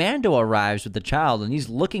 And then Mando arrives with the child, and he's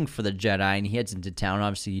looking for the Jedi, and he heads into town.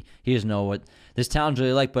 Obviously, he doesn't know what this town's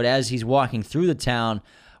really like, but as he's walking through the town,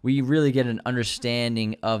 we really get an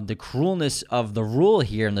understanding of the cruelness of the rule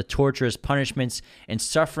here and the torturous punishments and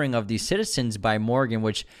suffering of these citizens by Morgan,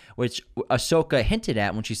 which Ahsoka hinted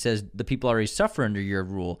at when she says the people already suffer under your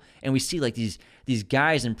rule. And we see like these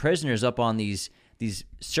guys and prisoners up on these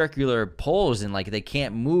circular poles, and like they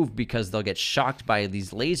can't move because they'll get shocked by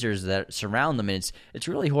these lasers that surround them, and it's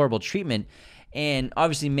really horrible treatment. And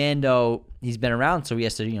obviously Mando, he's been around, so he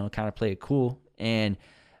has to kind of play it cool. And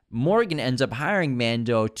Morgan ends up hiring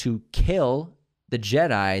Mando to kill the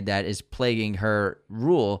Jedi that is plaguing her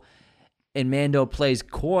rule. And Mando plays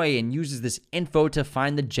coy and uses this info to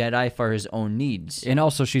find the Jedi for his own needs. And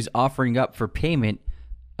also she's offering up for payment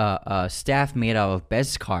a staff made out of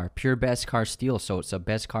Beskar, pure Beskar steel. So it's a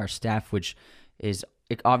Beskar staff, which is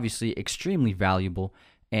obviously extremely valuable,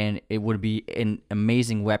 and it would be an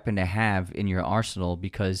amazing weapon to have in your arsenal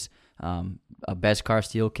because a Beskar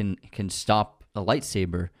steel can stop a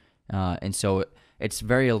lightsaber, and so it's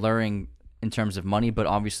very alluring in terms of money. But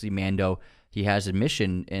obviously Mando, he has a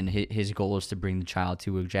mission, and his goal is to bring the child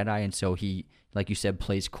to a Jedi, and so he, like you said,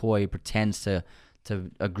 plays coy, pretends to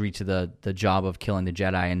agree to the job of killing the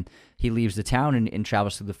Jedi, and he leaves the town and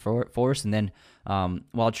travels through the forest. And then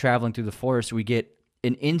while traveling through the forest, we get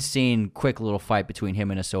an insane quick little fight between him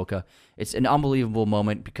and Ahsoka. It's an unbelievable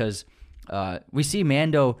moment because we see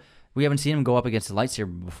Mando we haven't seen him go up against the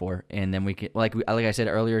lightsaber before, and then we can, like I said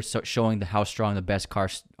earlier, showing how strong the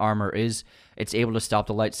Beskar armor is. It's able to stop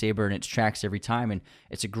the lightsaber in its tracks every time, and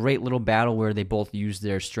it's a great little battle where they both use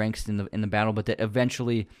their strengths in the battle. But that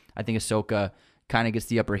eventually, I think Ahsoka kind of gets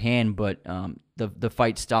the upper hand, but the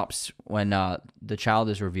fight stops when the child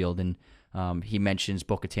is revealed, and he mentions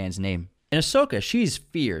Bo-Katan's name. And Ahsoka, she's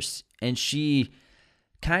fierce, and she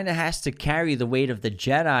kind of has to carry the weight of the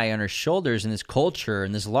Jedi on her shoulders in this culture,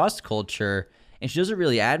 in this lost culture, and she does it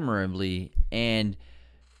really admirably. And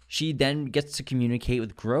she then gets to communicate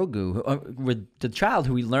with Grogu, with the child,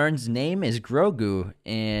 who we learn's name is Grogu.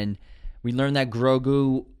 And we learn that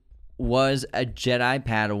Grogu was a Jedi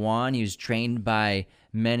Padawan. He was trained by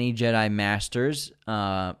many Jedi Masters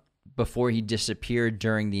before he disappeared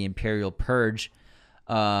during the Imperial Purge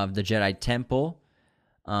of the Jedi Temple.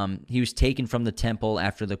 He was taken from the temple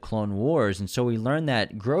after the Clone Wars, and so we learn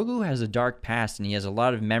that Grogu has a dark past, and he has a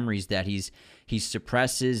lot of memories that he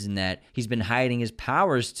suppresses, and that he's been hiding his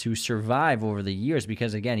powers to survive over the years,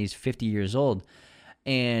 because again, he's 50 years old.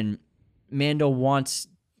 And Mando wants,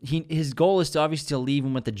 his goal is to obviously leave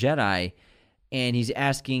him with the Jedi, and he's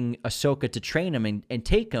asking Ahsoka to train him and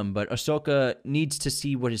take him, but Ahsoka needs to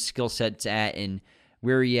see what his skill set's at and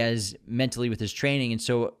where he is mentally with his training, and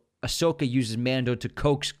so Ahsoka uses Mando to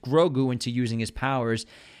coax Grogu into using his powers,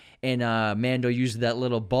 and Mando uses that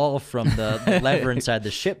little ball from the lever inside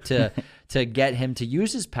the ship to get him to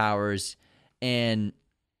use his powers. And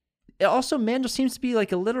also, Mando seems to be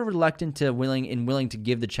like a little reluctant to willing to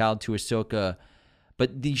give the child to Ahsoka,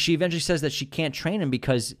 but she eventually says that she can't train him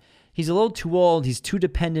because he's a little too old, he's too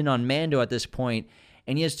dependent on Mando at this point,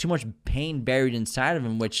 and he has too much pain buried inside of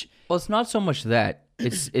him, which... Well, it's not so much that.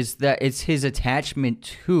 It's his attachment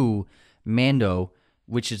to Mando,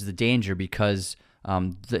 which is the danger, because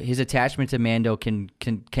his attachment to Mando can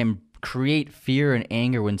create fear and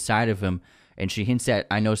anger inside of him. And she hints at,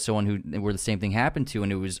 I know someone where the same thing happened to,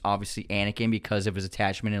 and it was obviously Anakin because of his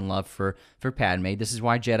attachment and love for Padme. This is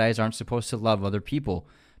why Jedis aren't supposed to love other people,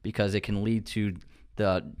 because it can lead to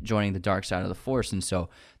joining the dark side of the Force. And so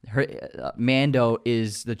Mando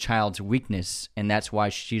is the child's weakness, and that's why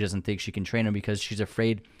she doesn't think she can train him, because she's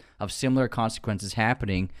afraid of similar consequences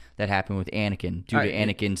happening that happened with Anakin due to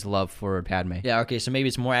Anakin's love for Padme. Yeah, okay, so maybe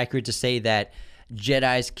it's more accurate to say that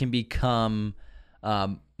Jedis can become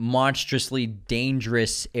monstrously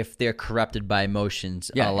dangerous if they're corrupted by emotions.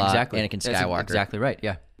 Yeah, exactly. Anakin Skywalker. That's exactly right,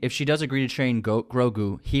 yeah. If she does agree to train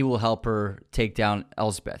Grogu, he will help her take down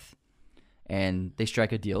Elsbeth. And they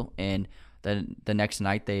strike a deal, and then the next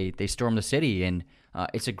night they storm the city, and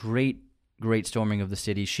it's a great storming of the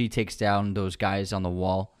city. She takes down those guys on the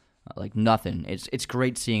wall like nothing. It's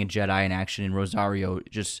great seeing a Jedi in action, and Rosario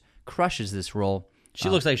just crushes this role. She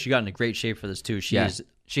looks like she got into great shape for this too. She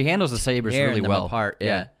handles the sabers really well. Apart.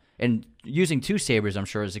 Yeah, and using two sabers, I'm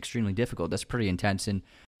sure, is extremely difficult. That's pretty intense, and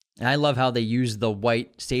I love how they use the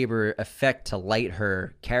white saber effect to light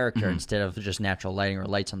her character instead of just natural lighting or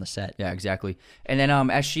lights on the set. Yeah, exactly. And then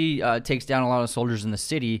as she takes down a lot of soldiers in the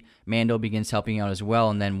city, Mando begins helping out as well.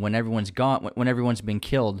 And then when everyone's gone, when everyone's been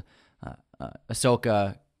killed,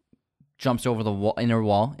 Ahsoka jumps over the inner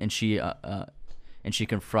wall, and she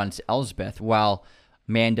confronts Elsbeth, while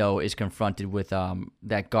Mando is confronted with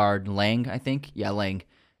that guard Lang, I think. Yeah, Lang.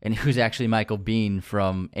 And who's actually Michael Biehn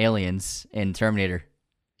from Aliens and Terminator.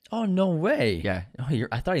 Oh, no way. Yeah. Oh,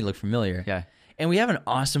 I thought he looked familiar. Yeah. And we have an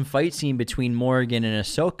awesome fight scene between Morgan and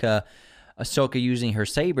Ahsoka. Ahsoka using her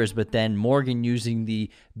sabers, but then Morgan using the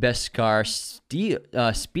Beskar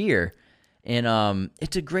spear. And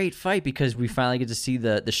it's a great fight because we finally get to see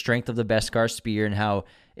the strength of the Beskar spear and how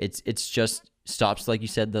it's just stops, like you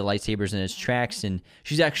said, the lightsabers in its tracks. And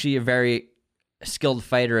she's actually a very skilled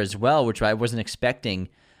fighter as well, which I wasn't expecting.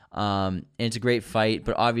 And it's a great fight,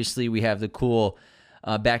 but obviously we have the cool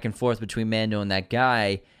back and forth between Mando and that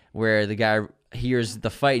guy, where the guy hears the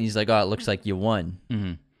fight and he's like, "Oh, it looks like you won."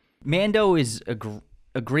 Mm-hmm. Mando is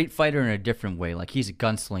a great fighter in a different way. Like, he's a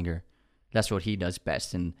gunslinger. That's what he does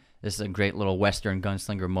best. And this is a great little Western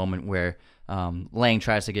gunslinger moment where Lang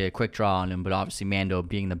tries to get a quick draw on him, but obviously Mando,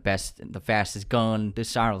 being the best and the fastest gun this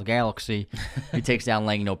side of the galaxy, he takes down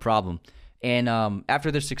Lang no problem. And after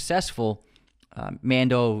they're successful,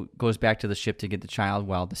 Mando goes back to the ship to get the child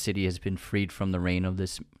while the city has been freed from the reign of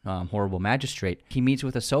this horrible magistrate. He meets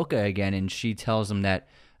with Ahsoka again, and she tells him that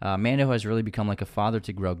Mando has really become like a father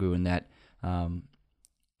to Grogu, and that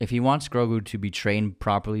if he wants Grogu to be trained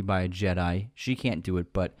properly by a Jedi, she can't do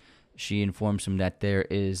it, but she informs him that there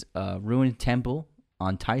is a ruined temple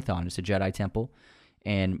on Tython. It's a Jedi temple,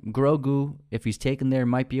 and Grogu, if he's taken there,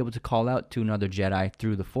 might be able to call out to another Jedi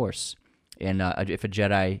through the Force. And if a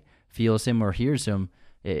Jedi feels him or hears him,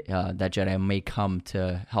 that Jedi may come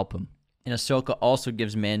to help him. And Ahsoka also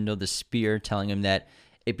gives Mando the spear, telling him that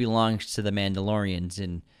it belongs to the Mandalorians.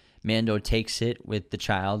 And Mando takes it with the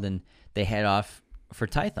child, and they head off for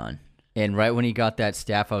Tython. And right when he got that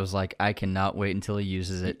staff, I was like, I cannot wait until he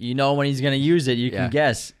uses it. You know when he's going to use it, you can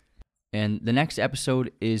guess. And the next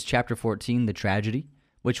episode is Chapter 14, The Tragedy,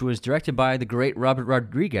 which was directed by the great Robert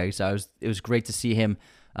Rodriguez. It was great to see him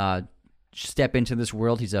step into this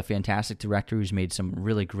world. He's a fantastic director who's made some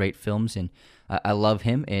really great films, and I love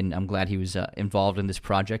him, and I'm glad he was involved in this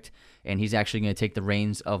project. And he's actually going to take the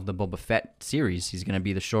reins of the Boba Fett series. He's going to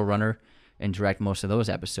be the showrunner and direct most of those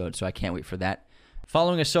episodes, so I can't wait for that.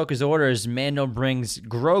 Following Ahsoka's orders, Mando brings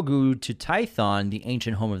Grogu to Tython, the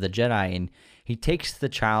ancient home of the Jedi, and he takes the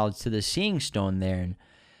child to the Seeing Stone there, and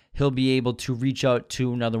he'll be able to reach out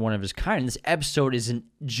to another one of his kind. This episode is a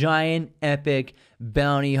giant, epic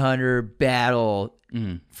bounty hunter battle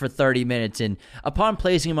for 30 minutes, and upon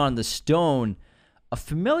placing him on the stone, a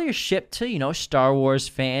familiar ship to, Star Wars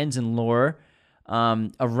fans and lore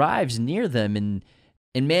arrives near them,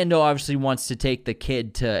 and Mando obviously wants to take the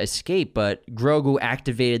kid to escape, but Grogu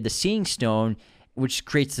activated the Seeing Stone, which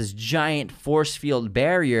creates this giant force field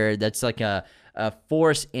barrier that's like a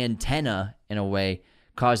force antenna in a way,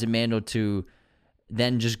 causing Mando to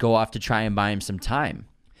then just go off to try and buy him some time.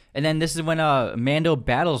 And then this is when Mando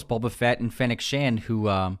battles Boba Fett and Fennec Shand,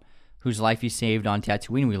 whose life he saved on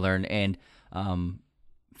Tatooine, we learn. And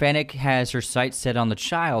Fennec has her sights set on the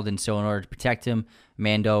child, and so in order to protect him,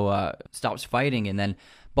 Mando stops fighting. And then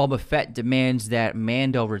Boba Fett demands that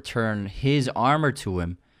Mando return his armor to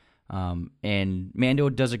him. And Mando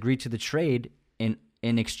does agree to the trade in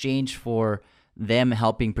exchange for them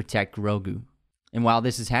helping protect Grogu. And while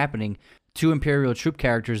this is happening, 2 Imperial troop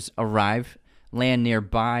characters arrive, land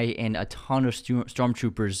nearby, and a ton of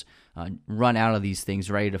stormtroopers run out of these things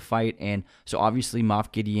ready to fight. And so obviously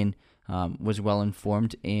Moff Gideon was well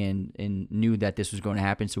informed and knew that this was going to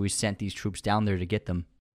happen, so he sent these troops down there to get them.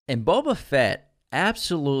 And Boba Fett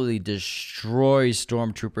absolutely destroys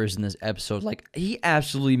stormtroopers in this episode. Like, he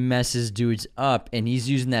absolutely messes dudes up, and he's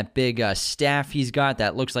using that big staff he's got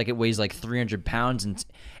that looks like it weighs like 300 pounds, and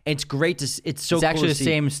it's great to it's so it's cool actually to the see.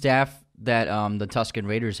 same staff that the Tusken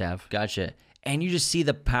Raiders have. Gotcha. And you just see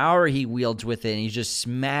the power he wields with it, and he's just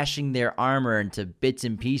smashing their armor into bits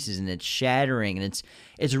and pieces, and it's shattering, and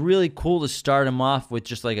it's really cool to start him off with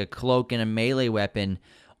just like a cloak and a melee weapon,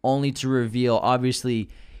 only to reveal, obviously,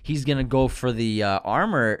 he's going to go for the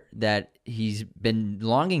armor that he's been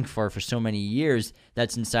longing for so many years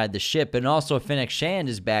that's inside the ship. And also Fennec Shand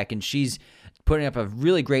is back, and she's putting up a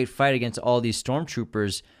really great fight against all these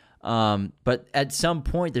stormtroopers. But at some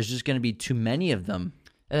point, there's just going to be too many of them.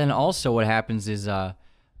 And then also what happens is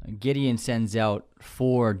Gideon sends out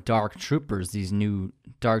 4 Dark Troopers, these new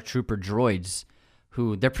Dark Trooper droids,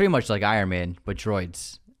 who they're pretty much like Iron Man, but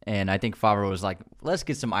droids. And I think Favreau was like, let's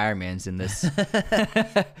get some Iron Mans in this.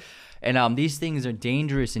 And these things are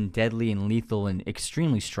dangerous and deadly and lethal and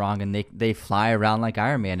extremely strong, and they fly around like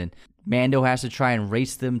Iron Man. And Mando has to try and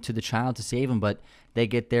race them to the child to save him, but they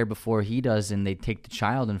get there before he does, and they take the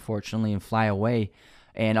child, unfortunately, and fly away.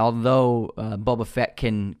 And although Boba Fett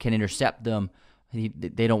can intercept them,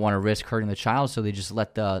 they don't want to risk hurting the child, so they just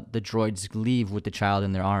let the droids leave with the child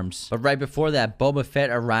in their arms. But right before that, Boba Fett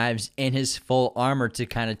arrives in his full armor to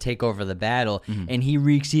kind of take over the battle, and he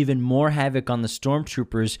wreaks even more havoc on the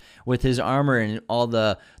stormtroopers with his armor and all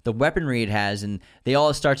the weaponry it has, and they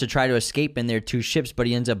all start to try to escape in their 2 ships, but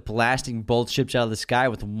he ends up blasting both ships out of the sky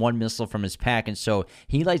with 1 missile from his pack, and so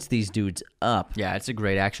he lights these dudes up. Yeah, it's a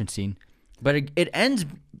great action scene. But it ends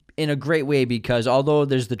in a great way because although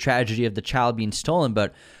there's the tragedy of the child being stolen,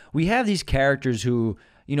 but we have these characters who,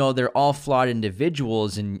 they're all flawed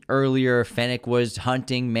individuals. And earlier, Fennec was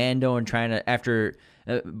hunting Mando and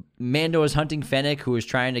Mando was hunting Fennec, who was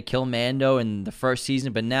trying to kill Mando in the first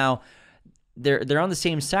season. But now they're on the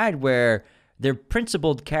same side where they're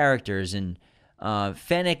principled characters, and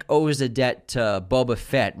Fennec owes a debt to Boba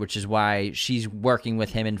Fett, which is why she's working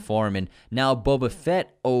with him and for him. And now Boba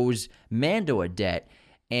Fett owes Mando a debt.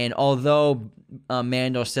 And although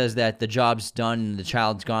Mando says that the job's done and the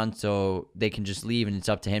child's gone, so they can just leave and it's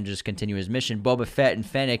up to him to just continue his mission, Boba Fett and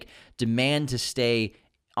Fennec demand to stay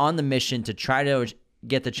on the mission to try to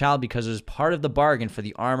get the child because it was part of the bargain for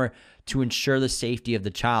the armor to ensure the safety of the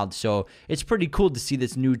child. So it's pretty cool to see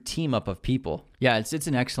this new team up of people. Yeah, it's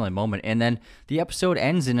an excellent moment. And then the episode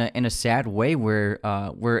ends in a sad way where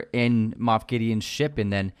we're in Moff Gideon's ship,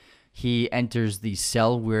 and then he enters the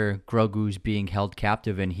cell where Grogu's being held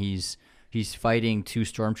captive, and he's fighting 2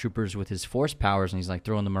 stormtroopers with his force powers, and he's like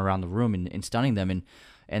throwing them around the room and stunning them.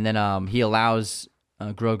 And then he allows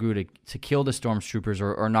Grogu to kill the stormtroopers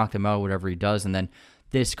or knock them out, whatever he does, and then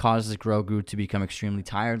this causes Grogu to become extremely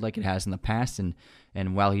tired like it has in the past,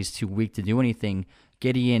 and while he's too weak to do anything,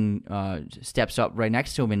 Gideon steps up right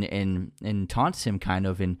next to him and taunts him kind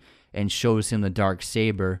of and shows him the dark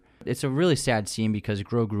saber. It's a really sad scene because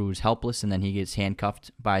Grogu is helpless, and then he gets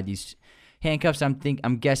handcuffed by these handcuffs.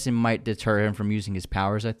 I'm guessing might deter him from using his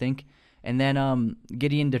powers, I think. And then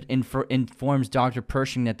Gideon informs Dr.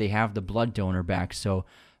 Pershing that they have the blood donor back. So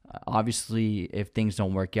obviously, if things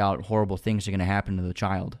don't work out, horrible things are going to happen to the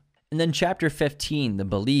child. And then Chapter 15, The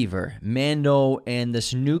Believer. Mando and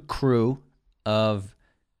this new crew of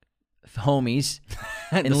homies.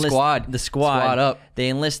 The squad up. They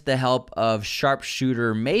enlist the help of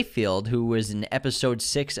sharpshooter Mayfield, who was in Episode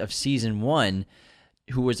 6 of Season 1,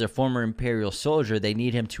 who was a former Imperial soldier. They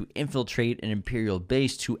need him to infiltrate an Imperial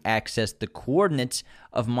base to access the coordinates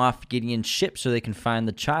of Moff Gideon's ship so they can find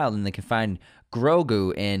the child and they can find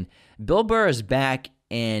Grogu. And Bill Burr is back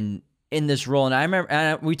in this role. And I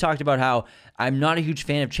remember we talked about how I'm not a huge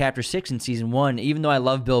fan of Chapter 6 in Season 1, even though I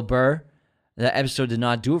love Bill Burr. That episode did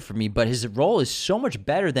not do it for me, but his role is so much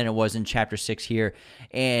better than it was in Chapter 6 here.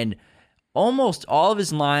 And almost all of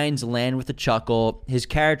his lines land with a chuckle. His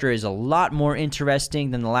character is a lot more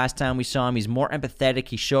interesting than the last time we saw him. He's more empathetic.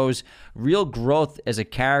 He shows real growth as a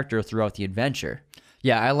character throughout the adventure.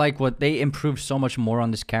 Yeah, I like what they improved so much more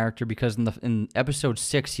on this character because in Episode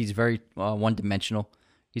 6, he's very one-dimensional.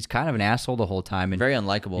 He's kind of an asshole the whole time. And very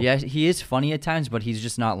unlikable. Yeah, he is funny at times, but he's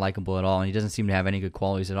just not likable at all, and he doesn't seem to have any good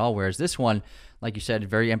qualities at all. Whereas this one, like you said,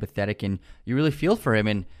 very empathetic, and you really feel for him.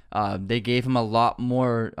 And they gave him a lot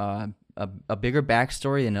more, a bigger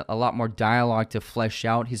backstory and a lot more dialogue to flesh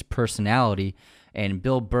out his personality. And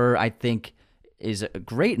Bill Burr, I think, is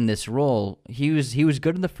great in this role. He was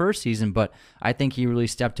good in the first season, but I think he really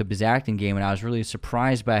stepped up his acting game, and I was really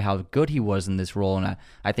surprised by how good he was in this role, and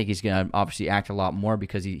I think he's going to obviously act a lot more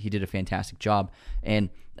because he did a fantastic job. And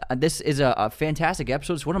this is a fantastic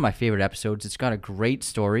episode. It's one of my favorite episodes. It's got a great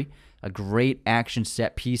story, a great action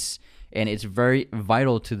set piece, and it's very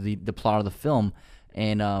vital to the plot of the film.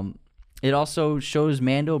 And it also shows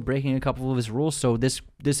Mando breaking a couple of his rules. So this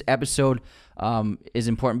episode is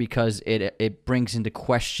important because it brings into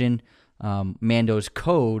question Mando's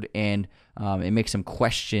code, and it makes him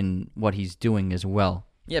question what he's doing as well.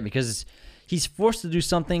 Yeah, because he's forced to do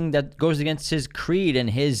something that goes against his creed and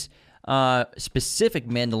his specific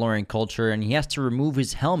Mandalorian culture, and he has to remove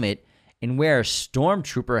his helmet and wear a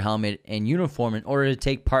stormtrooper helmet and uniform in order to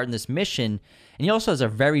take part in this mission. And he also has a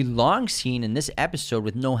very long scene in this episode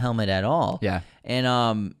with no helmet at all. Yeah.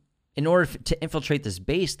 And in order to infiltrate this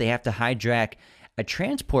base, they have to hijack a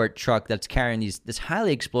transport truck that's carrying this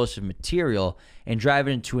highly explosive material and drive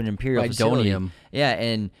it into an Imperial facility. Yeah,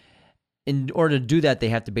 and in order to do that, they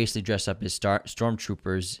have to basically dress up as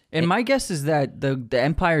stormtroopers. And my guess is that the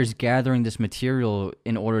Empire is gathering this material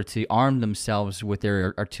in order to arm themselves with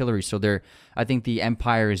their artillery. So I think the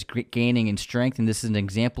Empire is gaining in strength, and this is an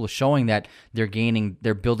example of showing that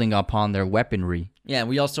they're building upon their weaponry. Yeah, and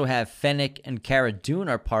we also have Fennec and Cara Dune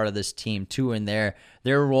are part of this team too, and their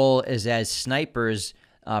role is as snipers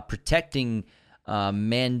protecting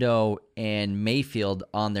Mando and Mayfield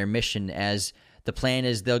on their mission. As the plan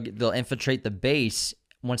is they'll infiltrate the base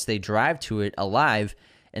once they drive to it alive,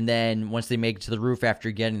 and then once they make it to the roof after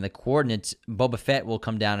getting the coordinates, Boba Fett will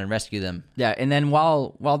come down and rescue them. Yeah, and then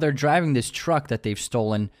while they're driving this truck that they've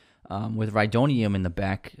stolen with Rhydonium in the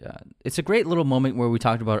back, it's a great little moment where we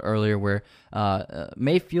talked about earlier where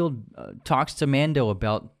Mayfield talks to Mando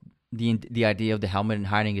about the idea of the helmet and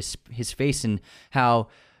hiding his face, and how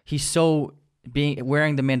he's so...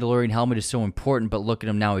 wearing the Mandalorian helmet is so important, but look at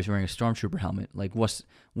him now; he's wearing a stormtrooper helmet. Like, what's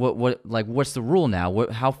the rule now?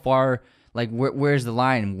 How far? Like, where's the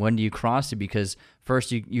line? When do you cross it? Because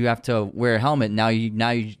first you have to wear a helmet. Now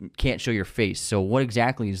you can't show your face. So what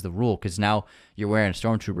exactly is the rule? Because now you're wearing a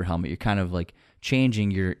stormtrooper helmet. You're kind of like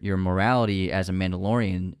changing your morality as a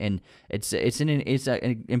Mandalorian, and it's an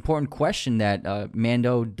important question that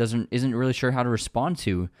Mando isn't really sure how to respond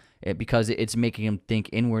to. Because it's making him think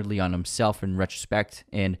inwardly on himself in retrospect,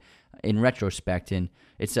 and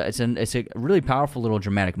it's a really powerful little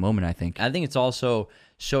dramatic moment. I think it's also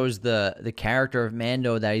shows the character of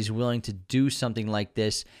Mando, that he's willing to do something like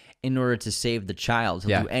this in order to save the child.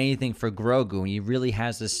 He'll do anything for Grogu, and he really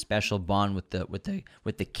has this special bond with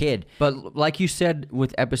the kid. But like you said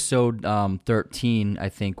with episode 13, I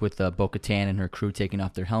think with Bo-Katan and her crew taking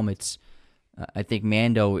off their helmets. I think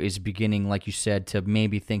Mando is beginning, like you said, to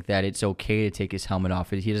maybe think that it's okay to take his helmet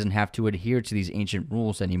off. He doesn't have to adhere to these ancient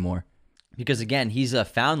rules anymore. Because, again, he's a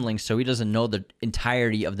foundling, so he doesn't know the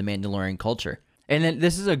entirety of the Mandalorian culture. And then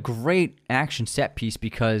this is a great action set piece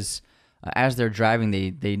because as they're driving,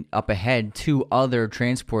 they up ahead, 2 other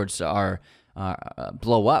transports are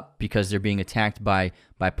blow up because they're being attacked by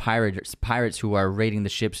pirates who are raiding the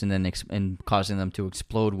ships and then and causing them to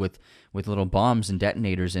explode with little bombs and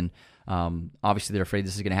detonators. And obviously they're afraid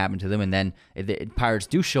this is going to happen to them. And then the pirates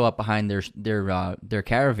do show up behind their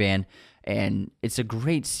caravan. And it's a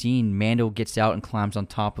great scene. Mando gets out and climbs on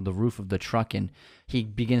top of the roof of the truck, and he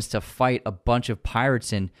begins to fight a bunch of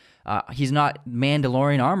pirates. And he's not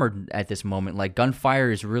Mandalorian armored at this moment. Like,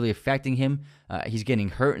 gunfire is really affecting him. He's getting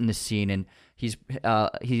hurt in the scene, and his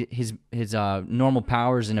normal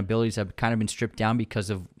powers and abilities have kind of been stripped down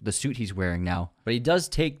because of the suit he's wearing now. But he does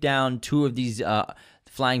take down 2 of these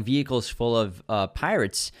flying vehicles full of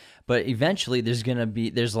pirates. But eventually,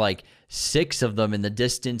 there's like 6 of them in the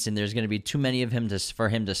distance, and there's going to be too many of him for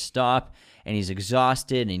him to stop. And he's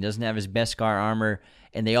exhausted, and he doesn't have his Beskar armor,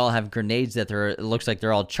 and they all have grenades that it looks like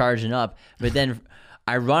they're all charging up. But then,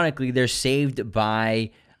 ironically, they're saved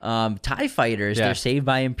by TIE fighters. Yeah. They're saved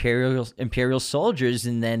by Imperial soldiers,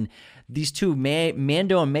 and then these 2,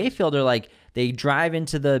 Mando and Mayfield, are like, they drive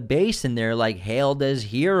into the base, and they're like hailed as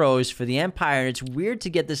heroes for the Empire. And it's weird to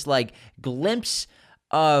get this like glimpse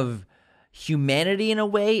of humanity in a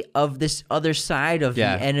way, of this other side of the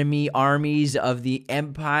enemy armies of the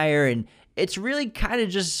Empire, and it's really kind of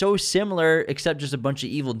just so similar, except just a bunch of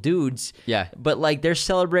evil dudes. Yeah, but like they're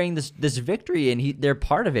celebrating this victory, and they're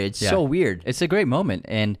part of it. It's so weird. It's a great moment,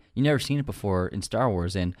 and you never seen it before in Star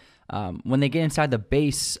Wars. And when they get inside the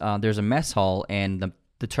base, there's a mess hall, and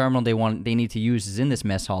the terminal they need to use is in this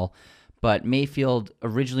mess hall. But Mayfield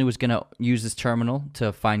originally was going to use this terminal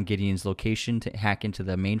to find Gideon's location to hack into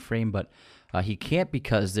the mainframe, but he can't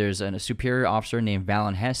because there's a superior officer named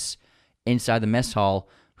Valen Hess inside the mess hall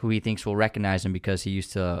who he thinks will recognize him because he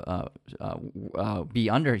used to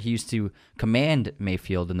he used to command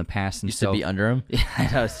Mayfield in the past. And used to be under him?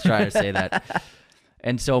 Yeah, I was trying to say that.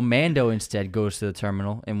 And so Mando instead goes to the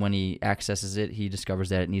terminal, and when he accesses it, he discovers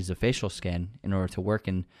that it needs a facial scan in order to work,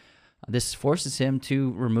 and this forces him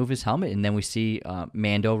to remove his helmet, and then we see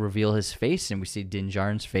Mando reveal his face, and we see Din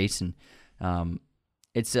Djarin's face, and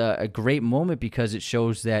it's a great moment because it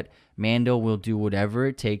shows that Mando will do whatever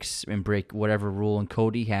it takes and break whatever rule and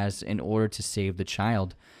code he has in order to save the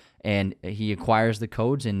child. And he acquires the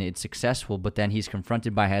codes, and it's successful, but then he's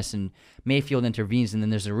confronted by Hess, and Mayfield intervenes, and then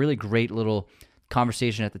there's a really great little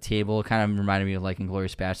conversation at the table. It kind of reminded me of like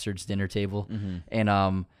Inglourious Basterds dinner table. Mm-hmm.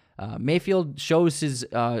 And Mayfield shows his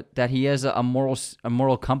that he has a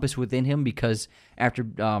moral compass within him, because after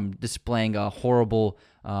displaying a horrible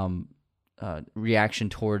reaction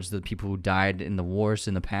towards the people who died in the wars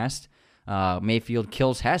in the past, Mayfield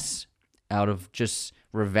kills Hess out of just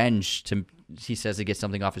revenge. He says to get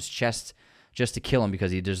something off his chest just to kill him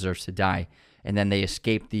because he deserves to die. And then they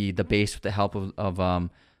escape the base with the help of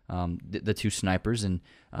the 2 snipers, and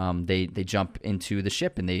they jump into the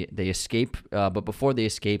ship, and they escape. But before they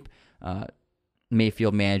escape,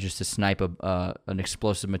 Mayfield manages to snipe an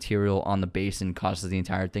explosive material on the base and causes the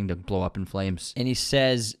entire thing to blow up in flames. And he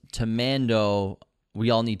says to Mando, "We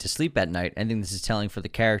all need to sleep at night." I think this is telling for the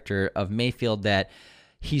character of Mayfield that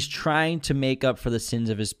he's trying to make up for the sins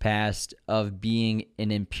of his past of being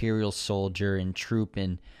an Imperial soldier and troop,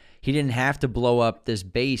 and he didn't have to blow up this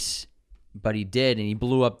base, but he did, and he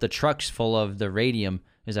blew up the trucks full of the radium.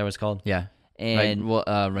 Is that what it's called? Yeah. And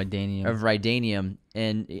Rhydanium. Of Rhydanium.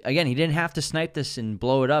 And again, he didn't have to snipe this and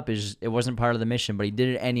blow it up. It wasn't part of the mission, but he did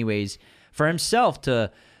it anyways for himself,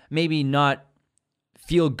 to maybe not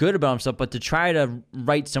feel good about himself, but to try to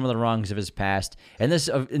right some of the wrongs of his past. And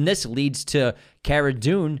this leads to Cara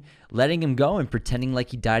Dune letting him go and pretending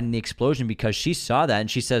like he died in the explosion, because she saw that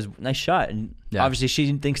and she says, "Nice shot." And obviously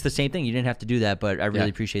she thinks the same thing. You didn't have to do that, but I really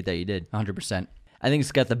appreciate that you did. 100%. I think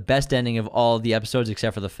it's got the best ending of all of the episodes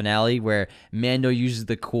except for the finale, where Mando uses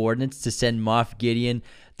the coordinates to send Moff Gideon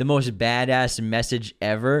the most badass message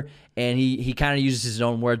ever. And he kind of uses his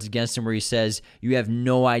own words against him, where he says, "You have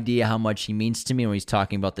no idea how much he means to me," when he's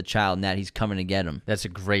talking about the child and that he's coming to get him. That's a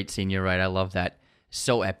great scene. You're right. I love that.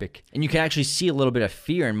 So epic. And you can actually see a little bit of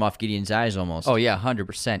fear in Moff Gideon's eyes almost. Oh, yeah,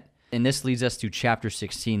 100%. And this leads us to Chapter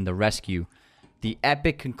 16, The Rescue, the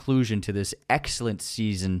epic conclusion to this excellent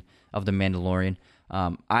season of The Mandalorian.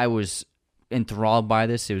 I was enthralled by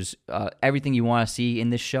this. It was everything you want to see in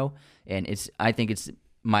this show, and I think it's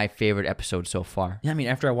my favorite episode so far. Yeah, I mean,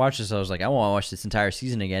 after I watched this, I was like, I want to watch this entire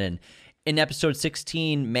season again. And in episode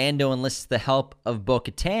 16, Mando enlists the help of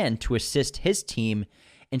Bo-Katan to assist his team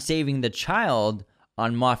in saving the child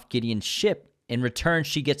on Moff Gideon's ship In return,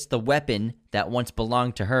 she gets the weapon that once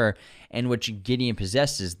belonged to her and which Gideon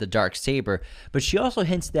possesses, the Darksaber. But she also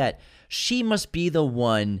hints that she must be the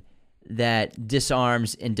one that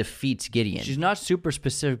disarms and defeats Gideon. She's not super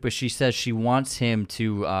specific, but she says she wants him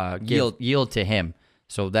to yield to him.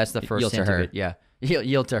 So that's the first hint of it. Yeah,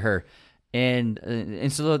 yield to her. And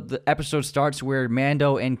so the episode starts where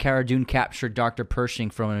Mando and Cara Dune capture Dr. Pershing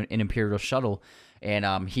from an Imperial shuttle,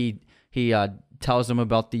 and he tells them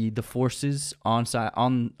about the forces on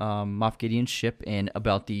Moff Gideon's ship and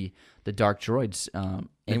about the dark droids,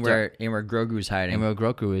 and where Grogu's hiding, and where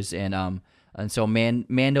Grogu is, and so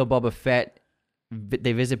Mando, Boba Fett,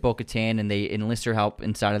 they visit Bo-Katan and they enlist her help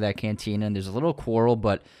inside of that cantina, and there's a little quarrel,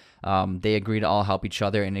 but they agree to all help each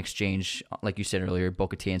other in exchange. Like you said earlier,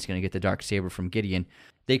 Bo-Katan's going to get the Darksaber from Gideon.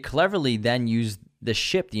 They cleverly then use the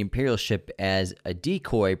ship, the Imperial ship, as a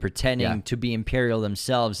decoy, pretending to be Imperial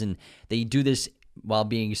themselves, and they do this while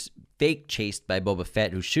being fake chased by Boba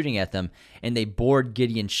Fett, who's shooting at them, and they board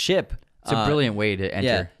Gideon's ship. It's a brilliant way to enter.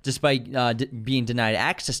 Yeah, despite being denied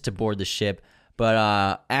access to board the ship.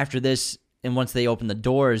 But after this, and once they open the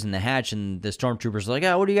doors and the hatch, and the stormtroopers are like,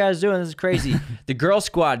 "Oh, what are you guys doing? This is crazy." The girl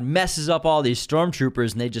squad messes up all these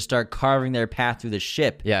stormtroopers, and they just start carving their path through the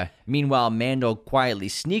ship. Yeah. Meanwhile, Mando quietly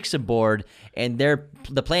sneaks aboard, and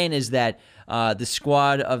the plan is that the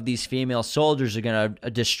squad of these female soldiers are going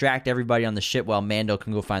to distract everybody on the ship while Mando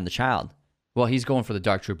can go find the child. Well, he's going for the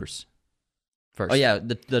Dark Troopers first. Oh yeah,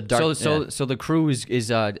 the dark. So the crew is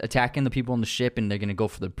attacking the people on the ship, and they're going to go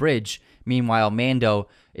for the bridge. Meanwhile, Mando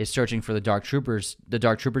is searching for the Dark Troopers, the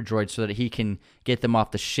Dark Trooper droids, so that he can get them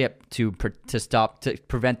off the ship to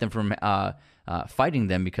prevent them from fighting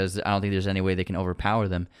them, because I don't think there's any way they can overpower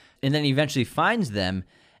them. And then he eventually finds them,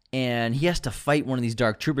 and he has to fight one of these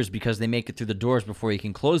Dark Troopers because they make it through the doors before he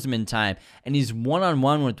can close them in time. And he's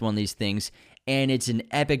one-on-one with one of these things, and it's an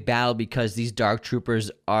epic battle because these Dark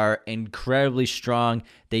Troopers are incredibly strong.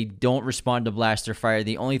 They don't respond to blaster fire.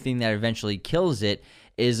 The only thing that eventually kills it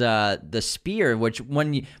is the spear, which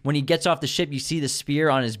when he gets off the ship, you see the spear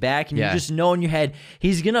on his back, and you just know in your head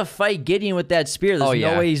he's gonna fight Gideon with that spear. There's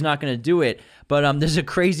no way he's not gonna do it. But there's a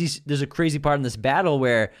crazy part in this battle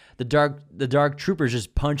where the dark troopers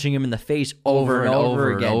just punching him in the face over and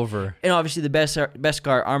over again. And obviously the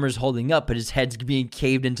Beskar armor's holding up, but his head's being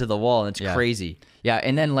caved into the wall, and it's crazy. Yeah,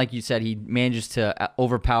 and then like you said, he manages to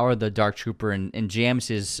overpower the Dark Trooper and jams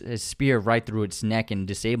his spear right through its neck and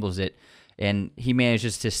disables it. And he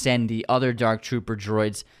manages to send the other Dark Trooper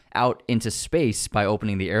droids out into space by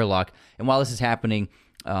opening the airlock. And while this is happening,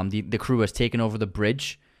 the crew has taken over the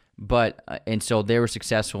bridge, and so they were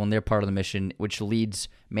successful in their part of the mission, which leads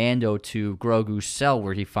Mando to Grogu's cell,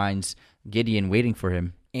 where he finds Gideon waiting for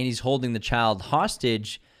him. And he's holding the child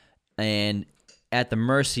hostage and at the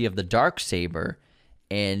mercy of the Darksaber.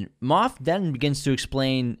 And Moff then begins to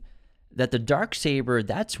explain that the Darksaber,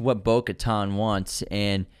 that's what Bo-Katan wants,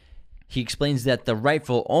 and he explains that the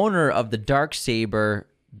rightful owner of the Darksaber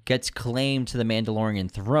gets claimed to the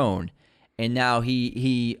Mandalorian throne. And now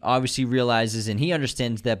he obviously realizes and he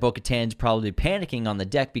understands that Bo-Katan's probably panicking on the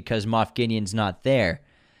deck because Moff Gideon's not there.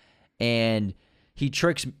 And he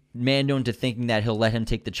tricks Mando into thinking that he'll let him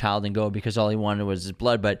take the child and go because all he wanted was his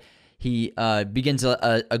blood. But he begins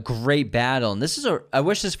a great battle. And I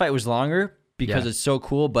wish this fight was longer, because it's so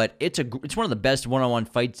cool, but it's one of the best one-on-one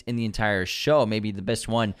fights in the entire show, maybe the best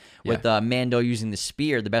one, with Mando using the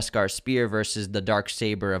spear, the Beskar spear, versus the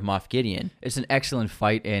Darksaber of Moff Gideon. It's an excellent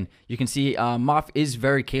fight, and you can see Moff is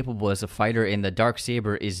very capable as a fighter, and the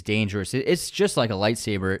Darksaber is dangerous. It's just like a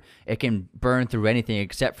lightsaber. It can burn through anything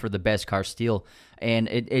except for the Beskar steel, and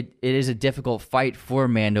it is a difficult fight for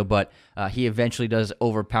Mando, but he eventually does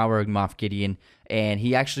overpower Moff Gideon, and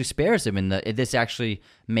he actually spares him. And this actually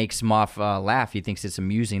makes Moff laugh. He thinks it's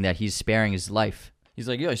amusing that he's sparing his life. He's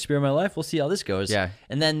like, "Yo, spare my life. We'll see how this goes." Yeah.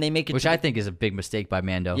 And then they make it, which I think is a big mistake by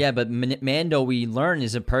Mando. Yeah, but Mando, we learn,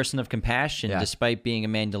 is a person of compassion. Despite being a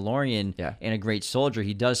Mandalorian and a great soldier,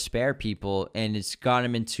 he does spare people, and it's got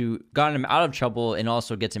him out of trouble, and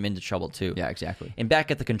also gets him into trouble too. Yeah, exactly. And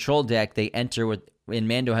back at the control deck, they enter and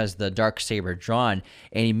Mando has the Darksaber drawn,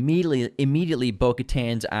 and immediately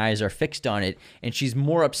Bo-Katan's eyes are fixed on it, and she's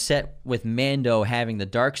more upset with Mando having the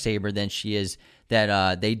Darksaber than she is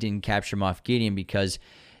that they didn't capture Moff Gideon, because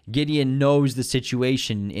Gideon knows the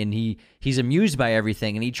situation, and he's amused by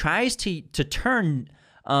everything, and he tries to turn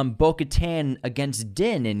Bo-Katan against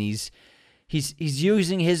Din, and he's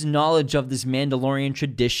using his knowledge of this Mandalorian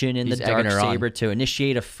tradition and the Darksaber to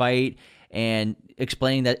initiate a fight, and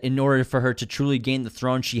explaining that in order for her to truly gain the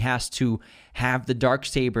throne, she has to have the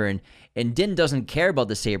Darksaber, and Din doesn't care about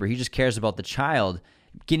the saber, he just cares about the child.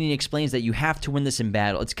 Gideon explains that you have to win this in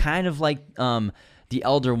battle. It's kind of like the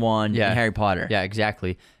Elder Wand in Harry Potter. Yeah,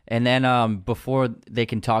 exactly. And then before they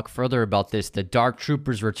can talk further about this, the Dark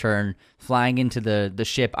Troopers return, flying into the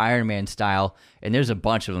ship Iron Man style, and there's a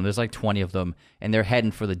bunch of them. There's like 20 of them, and they're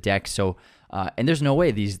heading for the deck. So, and there's no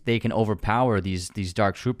way they can overpower these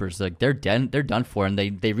Dark Troopers. Like they're done for. And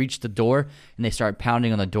they reach the door and they start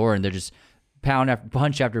pounding on the door, and they're just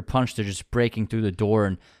punch after punch. They're just breaking through the door,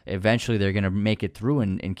 and eventually they're gonna make it through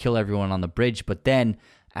and kill everyone on the bridge. But then,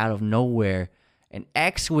 out of nowhere, an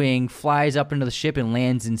X-Wing flies up into the ship and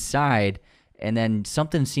lands inside, and then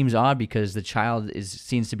something seems odd because the child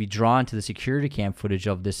seems to be drawn to the security cam footage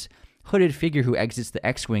of this hooded figure who exits the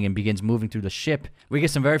X-Wing and begins moving through the ship. We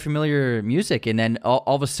get some very familiar music, and then all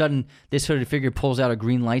of a sudden, this hooded figure pulls out a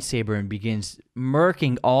green lightsaber and begins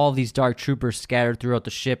murking all these Dark Troopers scattered throughout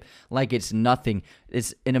the ship like it's nothing.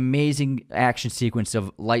 It's an amazing action sequence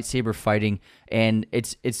of lightsaber fighting, and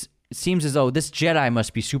it seems as though this Jedi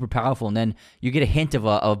must be super powerful, and then you get a hint of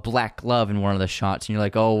a black glove in one of the shots, and you're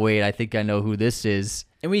like, oh, wait, I think I know who this is.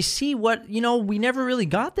 And we see what, we never really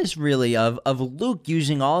got this really of Luke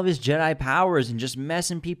using all of his Jedi powers and just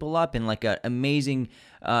messing people up in like an amazing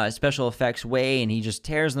special effects way, and he just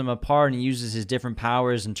tears them apart and uses his different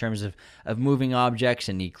powers in terms of moving objects,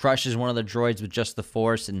 and he crushes one of the droids with just the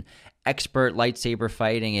Force and expert lightsaber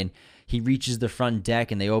fighting, and he reaches the front deck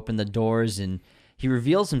and they open the doors and he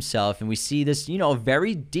reveals himself, and we see this, a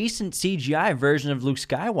very decent CGI version of Luke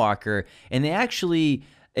Skywalker, and they actually...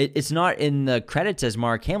 It's not in the credits as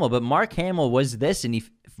Mark Hamill, but Mark Hamill was this, and he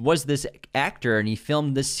was this actor, and he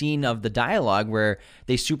filmed this scene of the dialogue where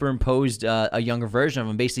they superimposed a younger version of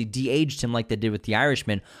him, basically de-aged him like they did with The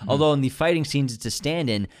Irishman, although in the fighting scenes it's a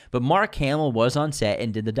stand-in, but Mark Hamill was on set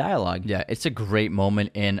and did the dialogue. Yeah, it's a great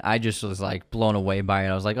moment, and I just was like blown away by it.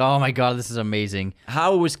 I was like, oh my God, this is amazing.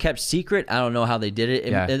 How it was kept secret, I don't know how they did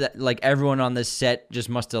it. Like everyone on this set just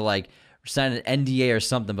must have like signed an NDA or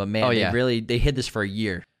something, but man, they hid this for a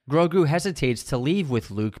year. Grogu hesitates to leave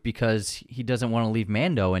with Luke because he doesn't want to leave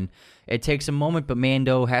Mando, and it takes a moment, but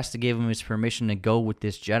Mando has to give him his permission to go with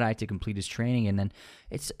this Jedi to complete his training, and then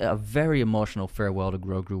it's a very emotional farewell to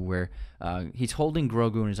Grogu where he's holding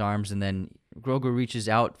Grogu in his arms, and then Grogu reaches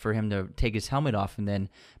out for him to take his helmet off, and then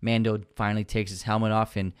Mando finally takes his helmet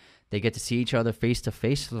off, and they get to see each other face to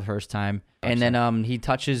face for the first time. And then he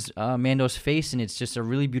touches Mando's face, and it's just a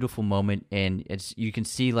really beautiful moment. And you can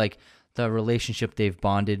see like the relationship they've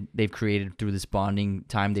created through this bonding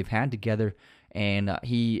time they've had together. And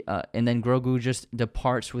and then Grogu just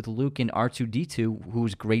departs with Luke and R2-D2,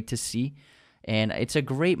 who's great to see. And it's a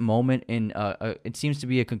great moment, and it seems to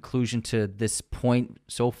be a conclusion to this point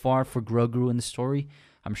so far for Grogu in the story.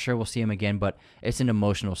 I'm sure we'll see him again, but it's an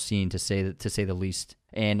emotional scene to say the least.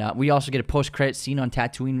 And we also get a post-credit scene on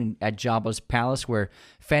Tatooine at Jabba's palace where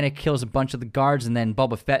Fennec kills a bunch of the guards, and then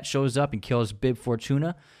Boba Fett shows up and kills Bib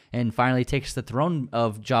Fortuna and finally takes the throne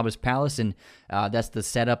of Jabba's palace. And that's the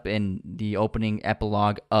setup in the opening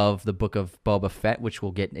epilogue of the Book of Boba Fett, which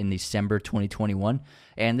we'll get in December 2021.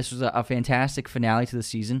 And this was a fantastic finale to the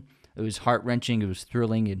season. It was heart-wrenching, it was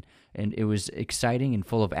thrilling, and it was exciting and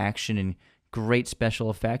full of action and great special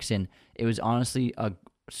effects. And it was honestly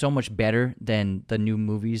so much better than the new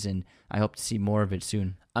movies, and I hope to see more of it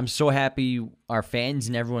soon. I'm so happy our fans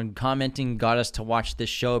and everyone commenting got us to watch this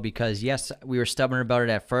show because, yes, we were stubborn about it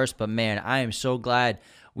at first, but man, I am so glad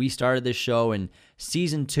we started this show, and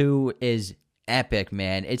season 2 is epic,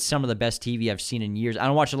 man. It's some of the best TV I've seen in years. I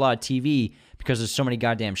don't watch a lot of TV because there's so many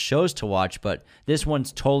goddamn shows to watch, but this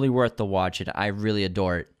one's totally worth the watch, and I really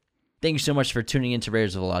adore it. Thank you so much for tuning in to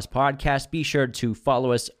Raiders of the Lost Podcast. Be sure to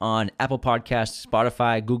follow us on Apple Podcasts,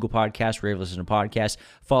 Spotify, Google Podcasts, wherever you listen to podcasts.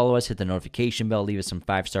 Follow us, hit the notification bell, leave us some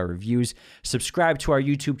 5-star reviews. Subscribe to our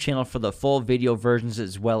YouTube channel for the full video versions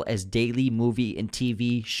as well as daily movie and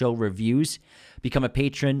TV show reviews. Become a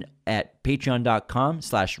patron at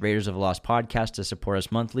patreon.com/Raiders of the Lost Podcast to support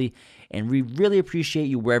us monthly. And we really appreciate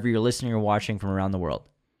you wherever you're listening or watching from around the world.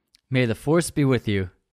 May the Force be with you.